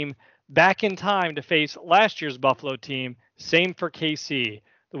Buffalo team back in time to face last year's Buffalo team. Same for KC.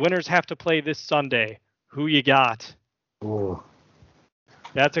 The winners have to play this Sunday. Who you got? Ooh.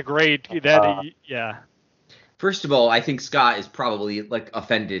 That's a great. Yeah. First of all, I think Scott is probably like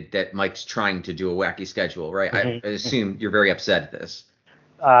offended that Mike's trying to do a wacky schedule, right? I assume you're very upset at this.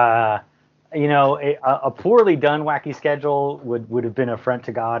 A poorly done wacky schedule would have been an affront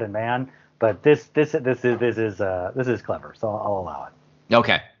to God and man, but this is clever, so I'll allow it.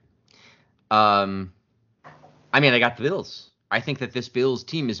 Okay. I got the Bills. I think that this Bills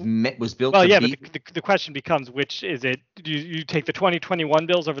team was built to beat. But the question becomes, which is it? Do you take the 2021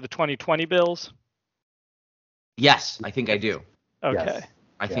 Bills over the 2020 Bills? Yes, I think I do. Okay. Yes.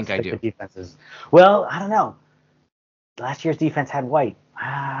 I think I do. The defenses. Well, I don't know. Last year's defense had White.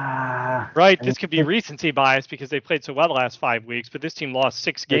 Right. This could be recency bias because they played so well the last 5 weeks, but this team lost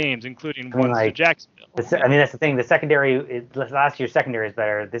 6 games, including one to Jacksonville. That's the thing. The secondary, last year's secondary is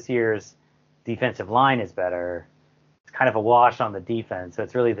better. This year's defensive line is better. It's kind of a wash on the defense, so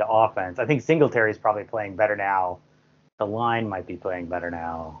it's really the offense. I think Singletary is probably playing better now. The line might be playing better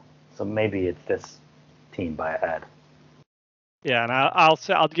now, so maybe it's this team by a head. Yeah, and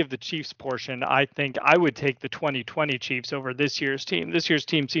I'll give the Chiefs portion. I think I would take the 2020 Chiefs over this year's team. This year's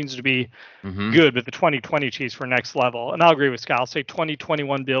team seems to be good, but the 2020 Chiefs were next level. And I'll agree with Scott. I'll say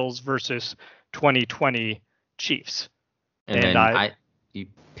 2021 Bills versus 2020 Chiefs. And then you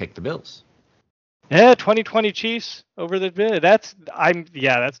pick the Bills. Yeah, 2020 Chiefs over the Bills. That's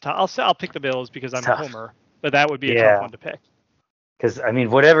tough. I'll pick the Bills because I'm a homer, but that would be a tough one to pick. Because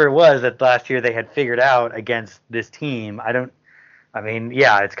whatever it was that last year they had figured out against this team,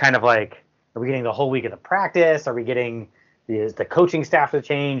 it's kind of like, are we getting the whole week of the practice? Are we getting the coaching staff to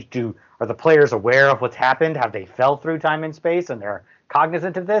change? Are the players aware of what's happened? Have they fell through time and space and they're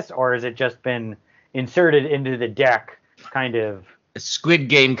cognizant of this, or has it just been inserted into the deck, kind of? A Squid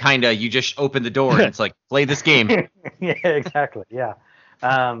Game, kind of. You just open the door and it's like, play this game. Yeah, exactly. Yeah, it's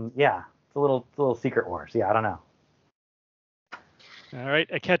a little Secret Wars. Yeah, I don't know. All right,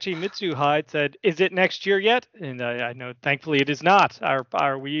 Akechi Mitsuhide said, "Is it next year yet?" And I know, thankfully, it is not.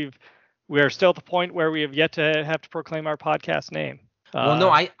 We are still at the point where we have yet to have to proclaim our podcast name. Well,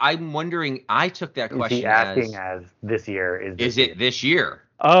 no, I'm wondering. I took that question. Is he asking as this year? Is it this year?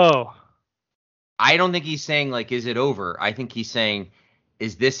 Oh, I don't think he's saying like, is it over? I think he's saying,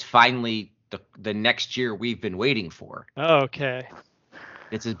 is this finally the next year we've been waiting for? Okay.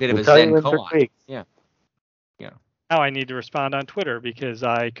 It's a bit of a Zen koan. Yeah. Now I need to respond on Twitter because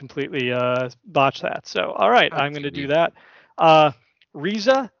I completely botched that. So, all right, I'm going to do that.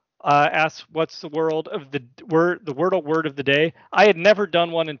 Riza asks, "What's the Wordle word of the day?" I had never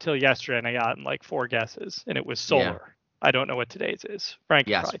done one until yesterday, and I got like 4 guesses, and it was solar. Yeah. I don't know what today's is. Frank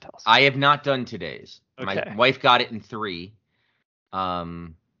can probably tell us. I have not done today's. Okay. My wife got it in 3.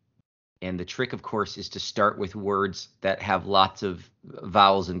 And the trick, of course, is to start with words that have lots of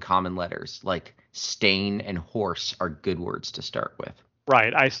vowels and common letters, like stain and horse are good words to start with.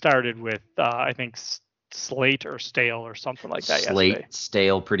 Right. I started with, I think, slate or stale or something like that. Slate, yesterday.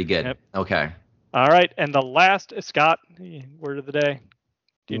 stale, pretty good. Yep. Okay. All right. And the last, Scott, word of the day.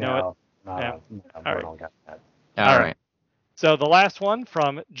 Do you know it? No, all right. Got that. All right. So the last one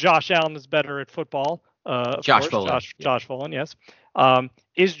from Josh Allen is better at football. Josh Folan. Josh Folan, yes.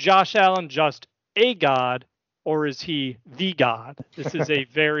 Is Josh Allen just a god or is he the God? This is a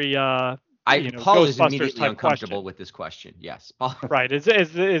very Paul is Ghostbusters immediately type uncomfortable question. with this question. Yes, Paul. Right, is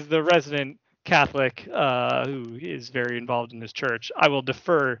the resident Catholic who is very involved in this church. I will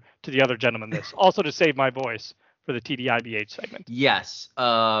defer to the other gentleman this. Also to save my voice for the TDIBH segment. Yes.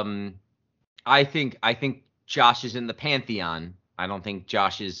 I think Josh is in the pantheon. I don't think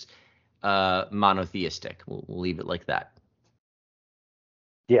Josh is monotheistic. We'll leave it like that.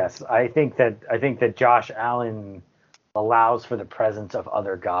 Yes, I think that Josh Allen allows for the presence of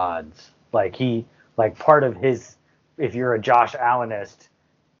other gods. Like part of his, if you're a Josh Allenist,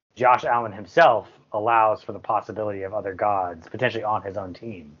 Josh Allen himself allows for the possibility of other gods potentially on his own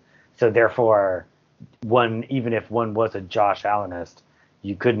team. So therefore, even if one was a Josh Allenist,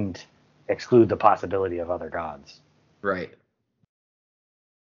 you couldn't exclude the possibility of other gods. Right.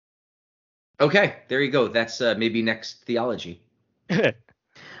 Okay, there you go. That's maybe next theology.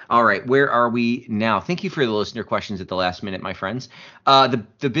 All right, where are we now? Thank you for the listener questions at the last minute, my friends.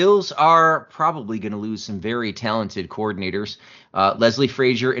 The Bills are probably going to lose some very talented coordinators. Leslie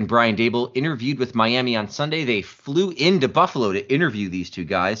Frazier and Brian Daboll interviewed with Miami on Sunday. They flew into Buffalo to interview these two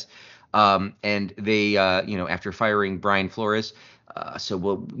guys, and they, after firing Brian Flores,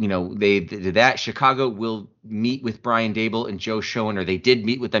 they did that. Chicago will meet with Brian Daboll and Joe Schoen, or they did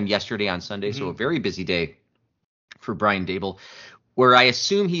meet with them yesterday on Sunday. So a very busy day for Brian Daboll, where I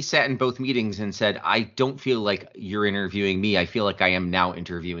assume he sat in both meetings and said, I don't feel like you're interviewing me. I feel like I am now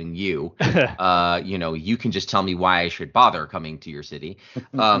interviewing you. You can just tell me why I should bother coming to your city.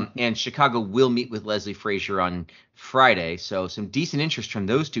 And Chicago will meet with Leslie Frazier on Friday. So some decent interest from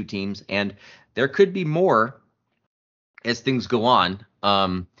those two teams. And there could be more as things go on.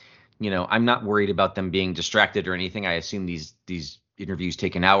 I'm not worried about them being distracted or anything. I assume these interviews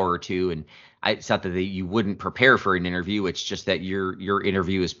take an hour or two, and it's not that you wouldn't prepare for an interview. It's just that your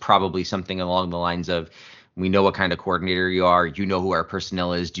interview is probably something along the lines of, we know what kind of coordinator you are. You know who our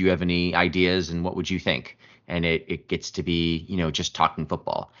personnel is. Do you have any ideas, and what would you think? And it gets to be, just talking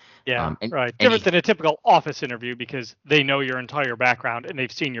football. Yeah, right. Different than a typical office interview, because they know your entire background and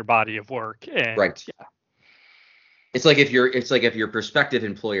they've seen your body of work. And, right. Yeah. It's like if your prospective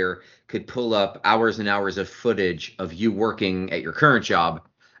employer could pull up hours and hours of footage of you working at your current job,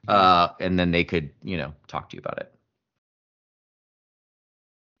 and then they could, talk to you about it.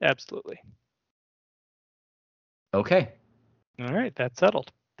 Absolutely. Okay. All right, that's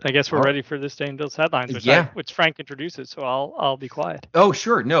settled. I guess we're ready for this day in Bill's headlines, which Frank introduces, so I'll be quiet. Oh,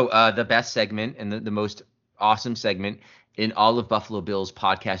 sure. No, the best segment and the most awesome segment in all of Buffalo Bills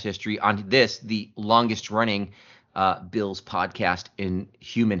podcast history. On this, the longest running Bills podcast in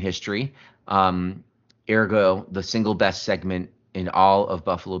human history. Ergo, the single best segment in all of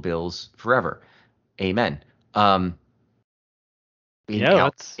Buffalo Bills forever. Amen. In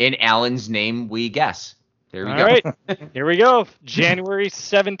Allen's name, we guess. There we go. All right, here we go. January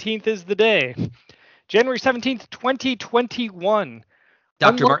 17th is the day. January 17th, 2021.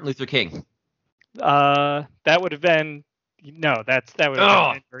 Dr. Martin Luther King. That would have been that would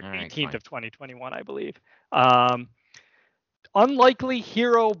have been January 18th of 2021, I believe. Unlikely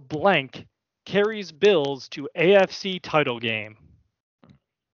hero blank carries Bills to AFC title game.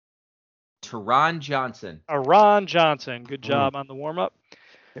 Taron Johnson. Good job on the warm-up.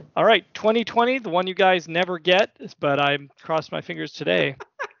 All right, 2020, the one you guys never get, but I crossed my fingers today.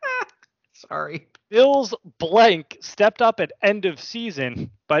 Sorry. Bills blank stepped up at end of season,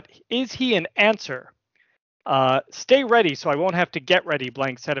 but is he an answer? Stay ready so I won't have to get ready,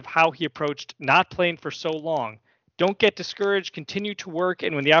 blank said of how he approached not playing for so long. Don't get discouraged, continue to work,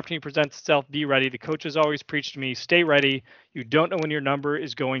 and when the opportunity presents itself, be ready. The coaches always preach to me, stay ready. You don't know when your number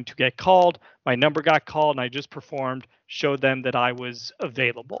is going to get called. My number got called, and I just performed, showed them that I was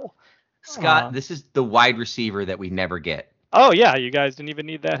available. Scott, this is the wide receiver that we never get. Oh, yeah, you guys didn't even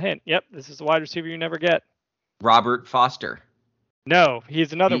need that hint. Yep, this is the wide receiver you never get. Robert Foster. No,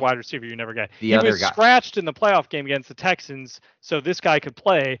 he's another wide receiver you never get. He was scratched in the playoff game against the Texans, so this guy could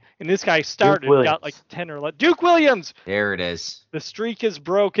play, and this guy started, got like 10 or 11. Duke Williams! There it is. The streak is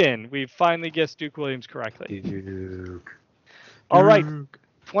broken. We've finally guessed Duke Williams correctly. Duke. All right,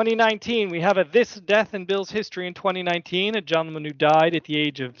 2019, we have this death in Bills history in 2019, a gentleman who died at the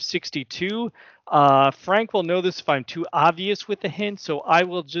age of 62. Frank will know this if I'm too obvious with the hint, so I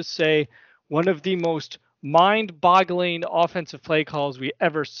will just say one of the most mind-boggling offensive play calls we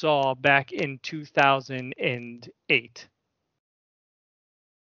ever saw back in 2008.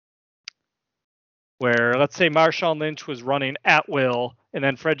 Where, let's say Marshawn Lynch was running at will, and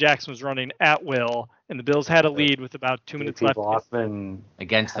then Fred Jackson was running at will, and the Bills had a lead with about 2 minutes left.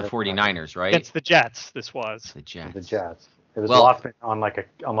 Against the 49ers, right? Against the Jets, this was. The Jets. It was Lofton on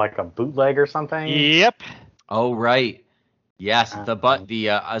like a bootleg or something? Yep. Oh, right. Yes,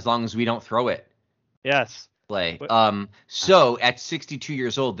 the as long as we don't throw it Yes. play. So at 62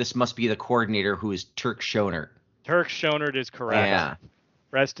 years old, this must be the coordinator who is Turk Schoner. Turk Schoenert is correct. Yeah.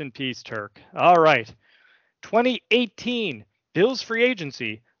 Rest in peace, Turk. All right. 2018, Bills free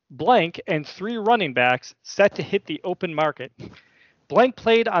agency, blank and 3 running backs set to hit the open market. Blank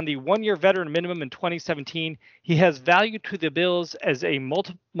played on the 1-year veteran minimum in 2017. He has value to the Bills as a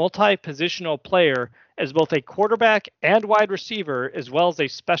multi-positional player, as both a quarterback and wide receiver, as well as a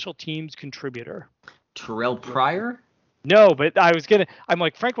special teams contributor. Terrell Pryor? No, but I'm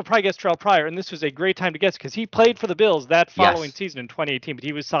like, Frank will probably guess Terrell Pryor, and this was a great time to guess because he played for the Bills that following season in 2018, but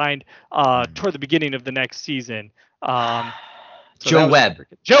he was signed toward the beginning of the next season. Joe Webb.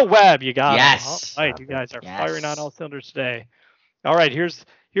 Joe Webb, you got it. Yes. All right, you guys are firing on all cylinders today. All right, here's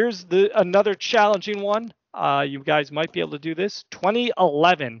another challenging one. You guys might be able to do this.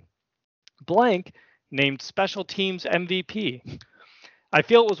 2011, blank named special teams MVP. I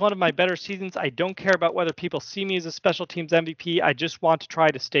feel it was one of my better seasons. I don't care about whether people see me as a special teams MVP. I just want to try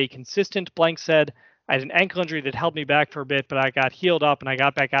to stay consistent, blank said. I had an ankle injury that held me back for a bit, but I got healed up and I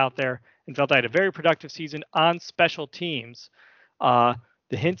got back out there and felt I had a very productive season on special teams.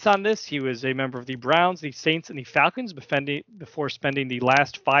 The hints on this, he was a member of the Browns, the Saints, and the Falcons before spending the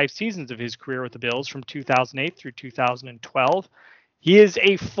last 5 seasons of his career with the Bills from 2008 through 2012. He is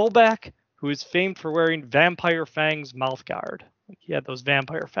a fullback who is famed for wearing Vampire Fangs mouth guard. He had those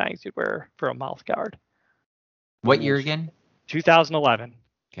vampire fangs you'd wear for a mouth guard. What year again? 2011.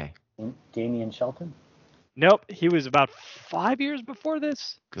 Okay. Damian Shelton? Nope, he was about 5 years before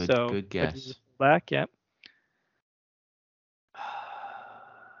this. Good guess. Back, yeah.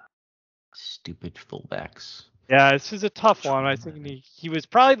 Stupid fullbacks. Yeah, this is a tough one. I think he was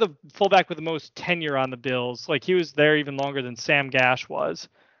probably the fullback with the most tenure on the Bills. Like, he was there even longer than Sam Gash was.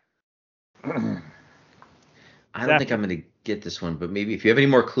 I don't think I'm going to get this one, but maybe if you have any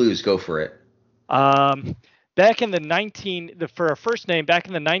more clues, go for it. Back in for a first name, back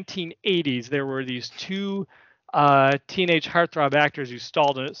in the 1980s, there were these 2 teenage heartthrob actors who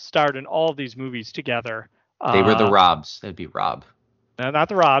starred in all of these movies together. They were the Robs. That'd be Rob. No, not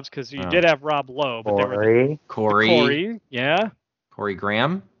the Robs, because you did have Rob Lowe, but Corey. Corey, yeah. Corey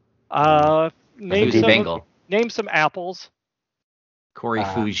Graham. Name some apples. Corey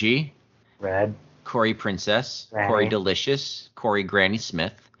Fuji. Red. Corey Princess. Granny. Corey Delicious. Corey Granny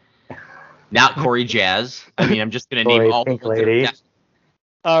Smith. Not Corey Jazz. I mean, I'm just going to name all Pink Lady.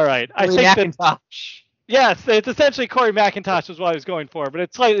 All right. I think McIntosh. Yes, it's essentially Corey McIntosh is what I was going for, but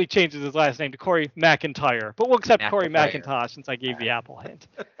it slightly changes his last name to Corey McIntyre. But we'll accept Corey McIntosh since I gave the Apple hint.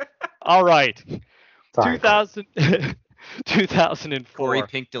 All right. 2004. Corey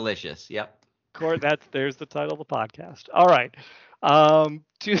Pink Delicious. Yep. Corey, there's the title of the podcast. All right.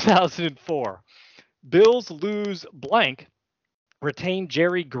 2004. Bills lose blank, retain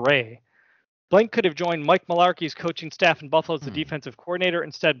Jerry Gray. Blank could have joined Mike Mularkey's coaching staff in Buffalo as the defensive coordinator.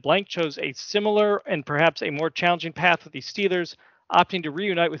 Instead, Blank chose a similar and perhaps a more challenging path with the Steelers, opting to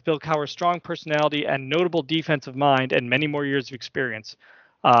reunite with Bill Cowher's strong personality and notable defensive mind and many more years of experience.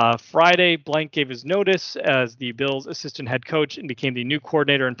 Friday, Blank gave his notice as the Bills' assistant head coach and became the new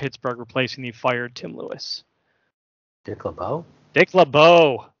coordinator in Pittsburgh, replacing the fired Tim Lewis. Dick LeBeau? Dick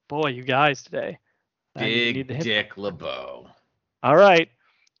LeBeau. Boy, you guys today. Big Dick LeBeau. All right.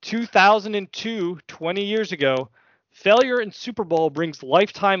 2002, 20 years ago, failure in Super Bowl brings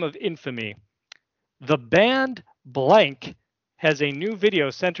lifetime of infamy. The band blank has a new video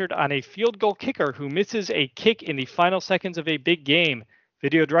centered on a field goal kicker who misses a kick in the final seconds of a big game.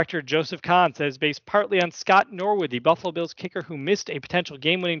 Video director Joseph Kahn says based partly on Scott Norwood, the Buffalo Bills kicker who missed a potential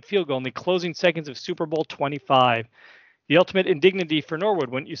game-winning field goal in the closing seconds of Super Bowl 25. The ultimate indignity for Norwood,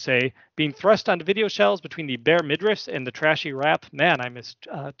 wouldn't you say, being thrust onto video shells between the bare midriffs and the trashy rap. Man, I missed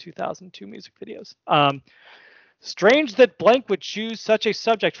 2002 music videos. Strange that blank would choose such a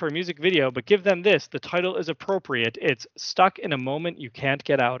subject for a music video, but give them this. The title is appropriate. It's Stuck in a Moment You Can't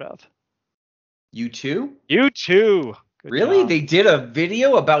Get Out of. U2? U2. Good really? job. They did a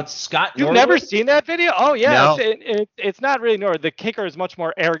video about Scott Norwood? You've never seen that video? Oh, yeah. No. It's not really Norwood. The kicker is much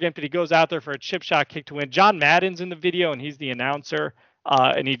more arrogant, but he goes out there for a chip shot kick to win. John Madden's in the video, and he's the announcer,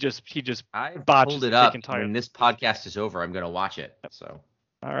 and he just botches pulled it up. When this podcast is over, I'm going to watch it. So.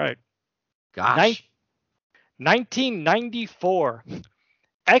 All right. Gosh. 1994.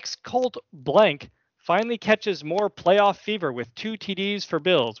 Ex-Colt blank finally catches more playoff fever with 2 TDs for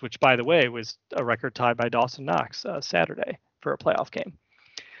Bills, which, by the way, was a record tied by Dawson Knox Saturday for a playoff game.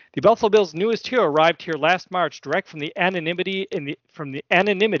 The Buffalo Bills' newest hero arrived here last March, direct from the anonymity in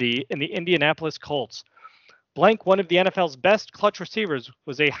the Indianapolis Colts. Blank, one of the NFL's best clutch receivers,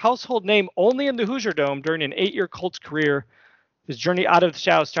 was a household name only in the Hoosier Dome during an 8-year Colts career. His journey out of the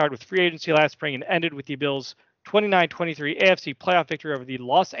shadows started with free agency last spring and ended with the Bills' 29-23 AFC playoff victory over the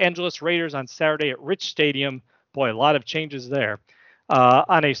Los Angeles Raiders on Saturday at Rich Stadium. Boy, a lot of changes there.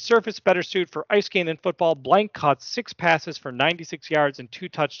 On a surface better suit for ice skating than football, Blank caught 6 passes for 96 yards and 2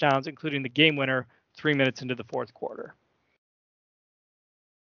 touchdowns, including the game winner 3 minutes into the fourth quarter.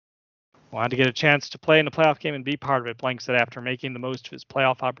 Wanted to get a chance to play in the playoff game and be part of it, Blank said after making the most of his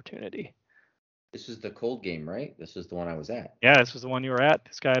playoff opportunity. This was the cold game, right? This was the one I was at. Yeah, this was the one you were at.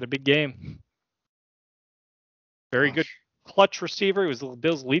 This guy had a big game. Very good clutch receiver. He was the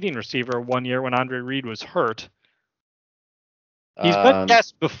Bills' leading receiver one year when Andre Reed was hurt. He's been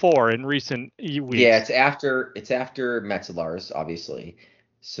guessed before in recent weeks. Yeah, it's after Metzelaars, obviously.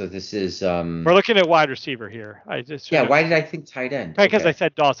 So this is we're looking at wide receiver here. Why did I think tight end? Because I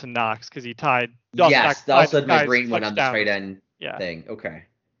said Dawson Knox because he tied. Yes, also my brain went on the tight end thing. Okay.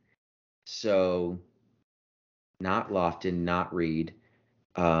 So not Lofton, not Reed.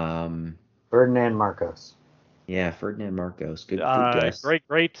 Ferdinand Marcos. Yeah, Ferdinand Marcos. Good guess.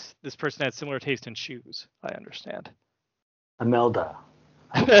 Great. This person had similar taste in shoes, I understand. Imelda.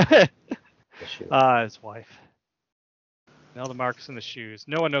 His wife. Imelda Marcos in the shoes.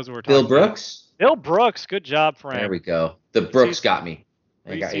 No one knows what we're talking about. Bill Brooks? Bill Brooks. Good job for him. There we go. The Brooks got me.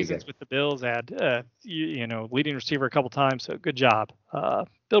 3 seasons with the Bills, had leading receiver a couple times, so good job.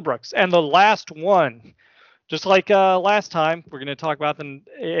 Bill Brooks. And the last one, just like last time, we're going to talk about the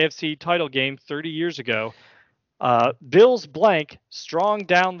AFC title game 30 years ago. Bills Blank, strong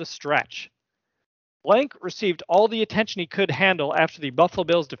down the stretch. Blank received all the attention he could handle after the Buffalo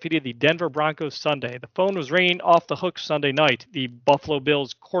Bills defeated the Denver Broncos Sunday. The phone was ringing off the hook Sunday night, the Buffalo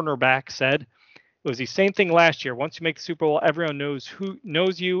Bills cornerback said. It was the same thing last year. Once you make the Super Bowl, everyone knows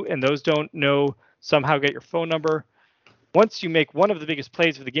you, and those don't know somehow get your phone number. Once you make one of the biggest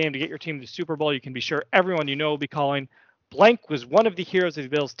plays of the game to get your team to the Super Bowl, you can be sure everyone you know will be calling. Blank was one of the heroes of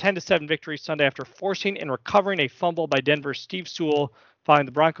the Bills' 10-7 victory Sunday after forcing and recovering a fumble by Denver's Steve Sewell following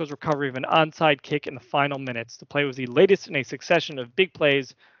the Broncos' recovery of an onside kick in the final minutes. The play was the latest in a succession of big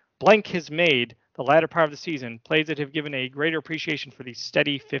plays Blank has made the latter part of the season, plays that have given a greater appreciation for the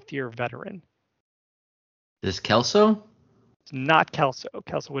steady fifth-year veteran. Is this Kelso? It's not Kelso.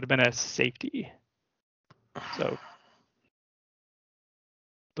 Kelso would have been a safety. So,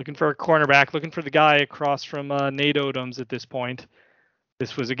 looking for a cornerback, looking for the guy across from Nate Odoms at this point.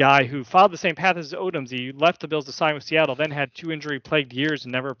 This was a guy who followed the same path as Odoms. He left the Bills to sign with Seattle, then had 2 injury-plagued years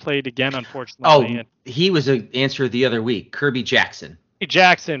and never played again, unfortunately. Oh, he was an answer the other week. Kirby Jackson.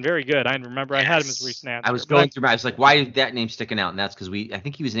 Jackson, very good. I remember I had him as a recent answer. I was going through I was like, why is that name sticking out? And that's because I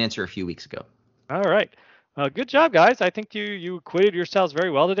think he was an answer a few weeks ago. All right. Good job, guys. I think you acquitted yourselves very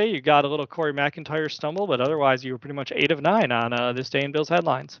well today. You got a little Corey McIntyre stumble, but otherwise you were pretty much 8 of 9 on this day in Bills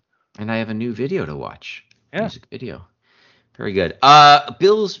headlines. And I have a new video to watch. Yeah. Music video. Very good.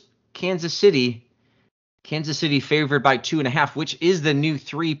 Bills, Kansas City. Kansas City favored by 2.5, which is the new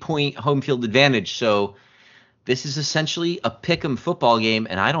 3-point home field advantage. So this is essentially a pick'em football game,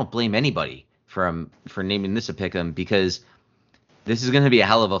 and I don't blame anybody for naming this a pick'em because this is going to be a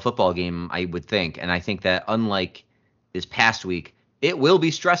hell of a football game, I would think. And I think that unlike this past week, it will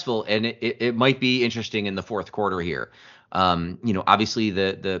be stressful and it might be interesting in the fourth quarter here. Obviously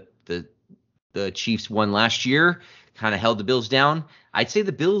the Chiefs won last year, kind of held the Bills down. I'd say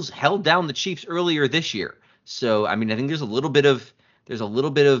the Bills held down the Chiefs earlier this year. So, I mean, I think there's a little bit of,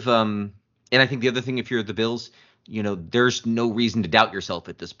 and I think the other thing, if you're the Bills, there's no reason to doubt yourself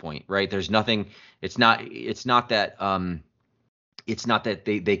at this point, right? There's nothing, it's not that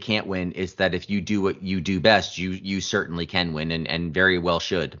they can't win. It's that if you do what you do best, you certainly can win and very well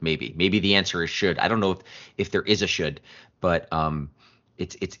should. Maybe the answer is should. I don't know if there is a should, but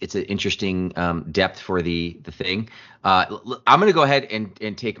it's an interesting depth for the thing. I'm going to go ahead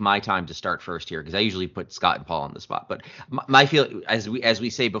and take my time to start first here because I usually put Scott and Paul on the spot. But my feel, as we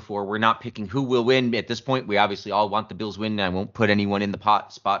say before, we're not picking who will win at this point. We obviously all want the Bills win, and I won't put anyone in the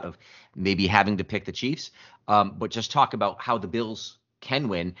spot of maybe having to pick the Chiefs. But just talk about how the Bills can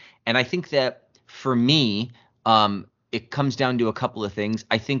win. And I think that for me, it comes down to a couple of things.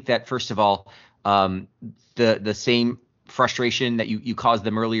 I think that, first of all, the same frustration that you caused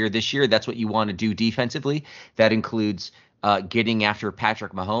them earlier this year, that's what you want to do defensively. That includes getting after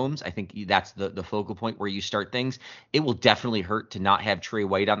Patrick Mahomes. I think that's the focal point where you start things. It will definitely hurt to not have Trey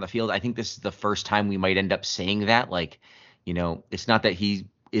White on the field. I think this is the first time we might end up saying that. It's not that he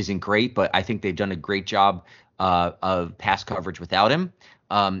isn't great, but I think they've done a great job of pass coverage without him.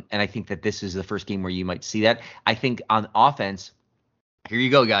 And I think that this is the first game where you might see that. I think on offense, here you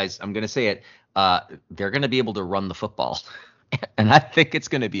go, guys. I'm going to say it. they're going to be able to run the football. And I think it's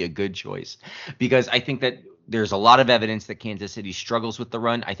going to be a good choice because I think that there's a lot of evidence that Kansas City struggles with the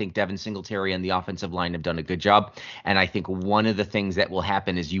run. I think Devin Singletary and the offensive line have done a good job. And I think one of the things that will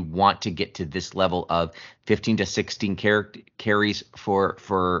happen is you want to get to this level of 15 to 16 carries for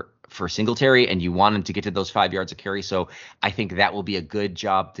Singletary, and you want him to get to those 5 yards of carry. So I think that will be a good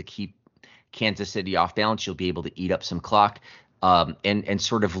job to keep Kansas City off balance. You'll be able to eat up some clock. And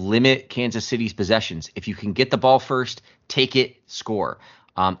sort of limit Kansas City's possessions. If you can get the ball first, take it, score.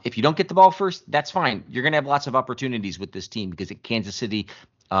 If you don't get the ball first, that's fine. You're going to have lots of opportunities with this team because Kansas City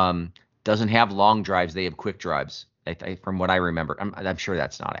doesn't have long drives. They have quick drives, from what I remember. I'm sure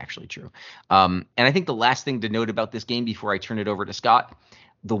that's not actually true. And I think the last thing to note about this game before I turn it over to Scott,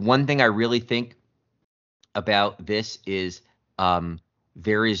 the one thing I really think about this is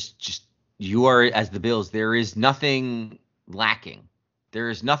there is just, you are, as the Bills, there is nothing lacking. There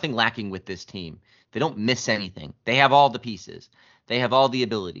is nothing lacking with this team. They don't miss anything. They have all the pieces. They have all the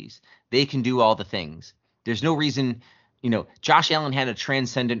abilities. They can do all the things. There's no reason, Josh Allen had a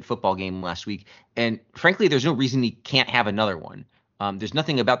transcendent football game last week, and frankly, there's no reason he can't have another one. There's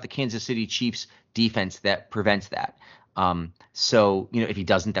nothing about the Kansas City Chiefs defense that prevents that. So if he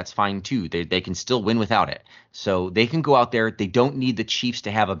doesn't, that's fine too. They can still win without it. So they can go out there. They don't need the Chiefs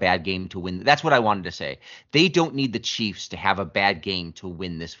to have a bad game to win. That's what I wanted to say. They don't need the Chiefs to have a bad game to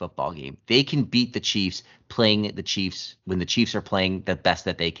win this football game. They can beat the Chiefs playing the Chiefs when the Chiefs are playing the best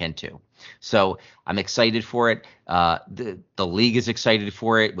that they can too. So I'm excited for it. The league is excited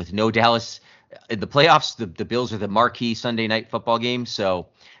for it. With no Dallas in the playoffs, the Bills are the marquee Sunday night football game. So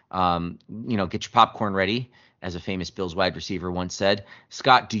get your popcorn ready, as a famous Bills wide receiver once said.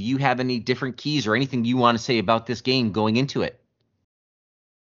 Scott, do you have any different keys or anything you want to say about this game going into it?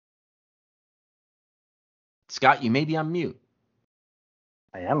 Scott, you may be on mute.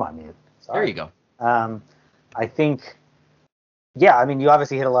 I am on mute. Sorry. There you go. I think, you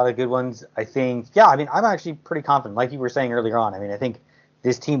obviously hit a lot of good ones. I think, I'm actually pretty confident. Like you were saying earlier on, I think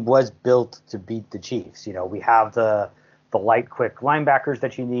this team was built to beat the Chiefs. We have the light, quick linebackers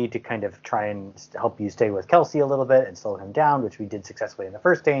that you need to kind of try and help you stay with Kelsey a little bit and slow him down, which we did successfully in the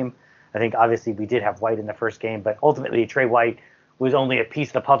first game. I think obviously we did have White in the first game, but ultimately Trey White was only a piece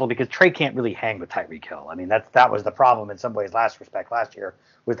of the puzzle because Trey can't really hang with Tyreek Hill. That was the problem in some ways last year,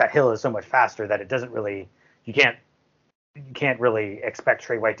 was that Hill is so much faster that it doesn't really, you can't really expect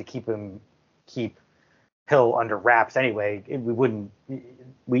Trey White to keep Hill under wraps anyway.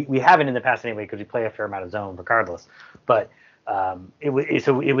 We haven't in the past anyway because we play a fair amount of zone regardless. But it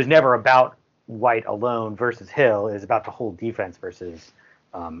was never about White alone versus Hill. It was about the whole defense versus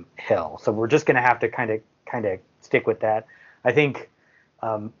Hill. So we're just going to have to kind of stick with that. I think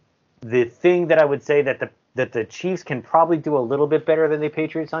the thing that I would say that the Chiefs can probably do a little bit better than the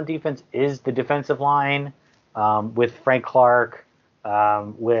Patriots on defense is the defensive line, with Frank Clark,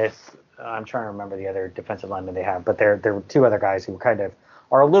 with I'm trying to remember the other defensive linemen they have, but there were two other guys who kind of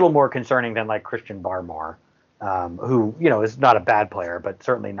are a little more concerning than like Christian Barmore, who is not a bad player, but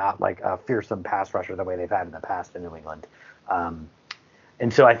certainly not like a fearsome pass rusher the way they've had in the past in New England.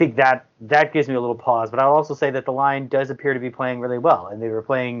 And so I think that gives me a little pause. But I'll also say that the line does appear to be playing really well, and they were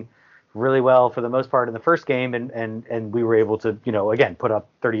playing really well for the most part in the first game, and we were able to again put up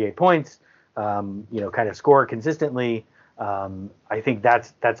 38 points, kind of score consistently. I think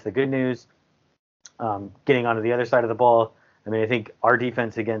that's the good news. Getting onto the other side of the ball, I think our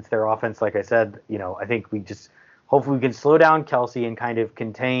defense against their offense, like I said, I think hopefully we can slow down Kelsey and kind of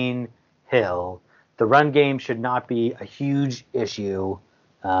contain Hill. The run game should not be a huge issue.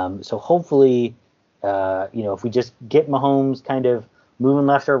 So hopefully, if we just get Mahomes kind of moving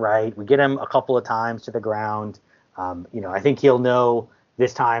left or right, we get him a couple of times to the ground. I think he'll know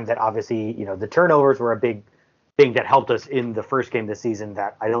this time that obviously, the turnovers were a big thing that helped us in the first game this season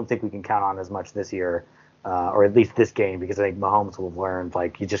that I don't think we can count on as much this year, or at least this game, because I think Mahomes will have learned,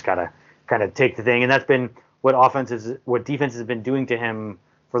 like, you just got to kind of take the thing. And that's been what defense has been doing to him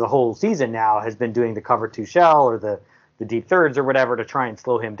for the whole season now, has been doing the cover two shell or the deep thirds or whatever to try and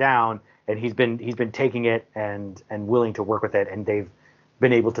slow him down. And he's been taking it and willing to work with it. And they've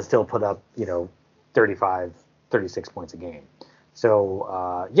been able to still put up, 35, 36 points a game. So,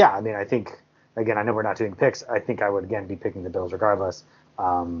 I think, again, I know we're not doing picks. I think I would, again, be picking the Bills regardless.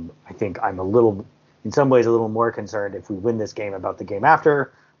 I think I'm in some ways, a little more concerned if we win this game about the game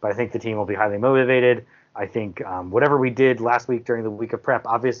after, but I think the team will be highly motivated. I think whatever we did last week during the week of prep,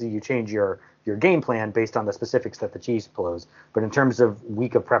 obviously you change your game plan based on the specifics that the Chiefs pose. But in terms of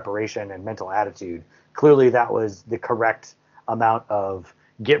week of preparation and mental attitude, clearly that was the correct amount of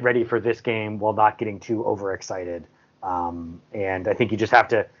get ready for this game while not getting too overexcited. And I think you just have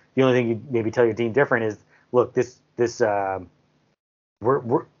to The only thing you maybe tell your team different is, look, it's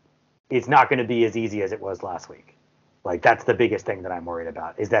not going to be as easy as it was last week. Like, that's the biggest thing that I'm worried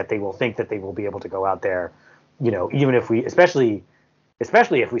about, is that they will think that they will be able to go out there, even if we, especially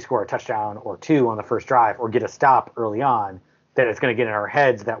if we score a touchdown or two on the first drive or get a stop early on, that it's going to get in our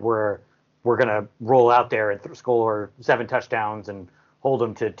heads that we're going to roll out there and score 7 touchdowns and hold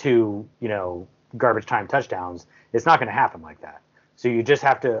them to 2, garbage time touchdowns. It's not going to happen like that. So you just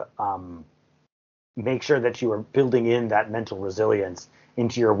have to make sure that you are building in that mental resilience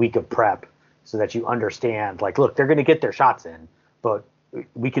into your week of prep, so that you understand, like, look, they're going to get their shots in, but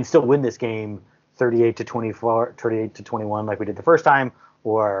we can still win this game 38-24, 38-21 like we did the first time,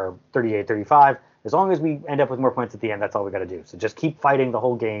 or 38-35. As long as we end up with more points at the end, that's all we got to do. So just keep fighting the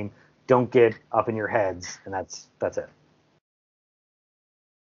whole game. Don't get up in your heads, and that's it.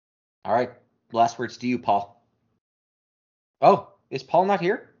 All right. Last words to you, Paul. Oh, is Paul not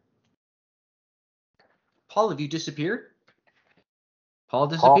here? Paul, have you disappeared? Paul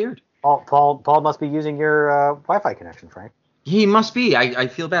disappeared. Paul must be using your Wi-Fi connection, Frank. He must be. I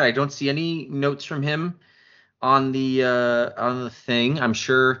feel bad. I don't see any notes from him on the thing. I'm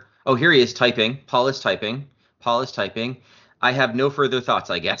sure. Oh, here he is typing. Paul is typing. I have no further thoughts,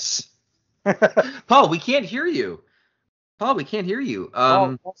 I guess. Paul, we can't hear you.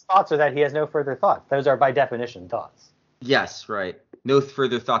 Paul's thoughts are that he has no further thoughts. Those are by definition thoughts. Yes, right. No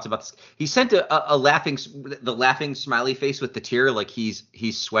further thoughts about this. He sent the laughing smiley face with the tear, like he's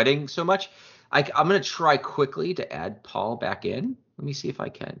sweating so much. I'm gonna try quickly to add Paul back in. Let me see if I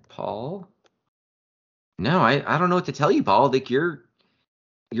can. Paul. No, I don't know what to tell you, Paul. Like you're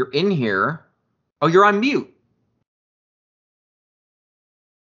in here. Oh, you're on mute.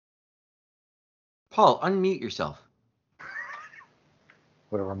 Paul, unmute yourself.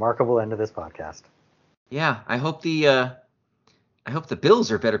 What a remarkable end to this podcast. Yeah, I hope the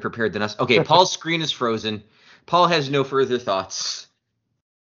Bills are better prepared than us. Okay, Paul's screen is frozen. Paul has no further thoughts.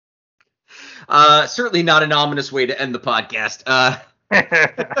 Certainly not an ominous way to end the podcast.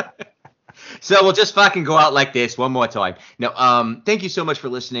 So we'll just fucking go out like this one more time. No, thank you so much for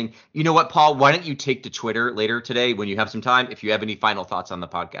listening. You know what, Paul? Why don't you take to Twitter later today when you have some time? If you have any final thoughts on the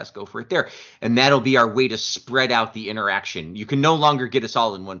podcast, go for it there. And that'll be our way to spread out the interaction. You can no longer get us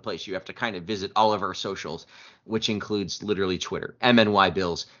all in one place. You have to kind of visit all of our socials, which includes literally Twitter, MNY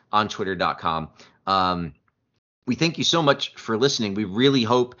Bills on twitter.com. We thank you so much for listening. We really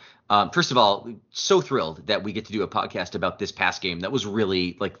hope, first of all, so thrilled that we get to do a podcast about this past game. That was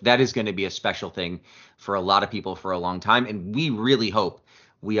really, that is going to be a special thing for a lot of people for a long time. And we really hope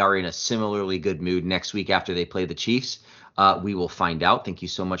we are in a similarly good mood next week after they play the Chiefs. We will find out. Thank you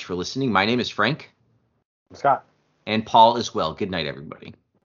so much for listening. My name is Frank. I'm Scott. And Paul as well. Good night, everybody.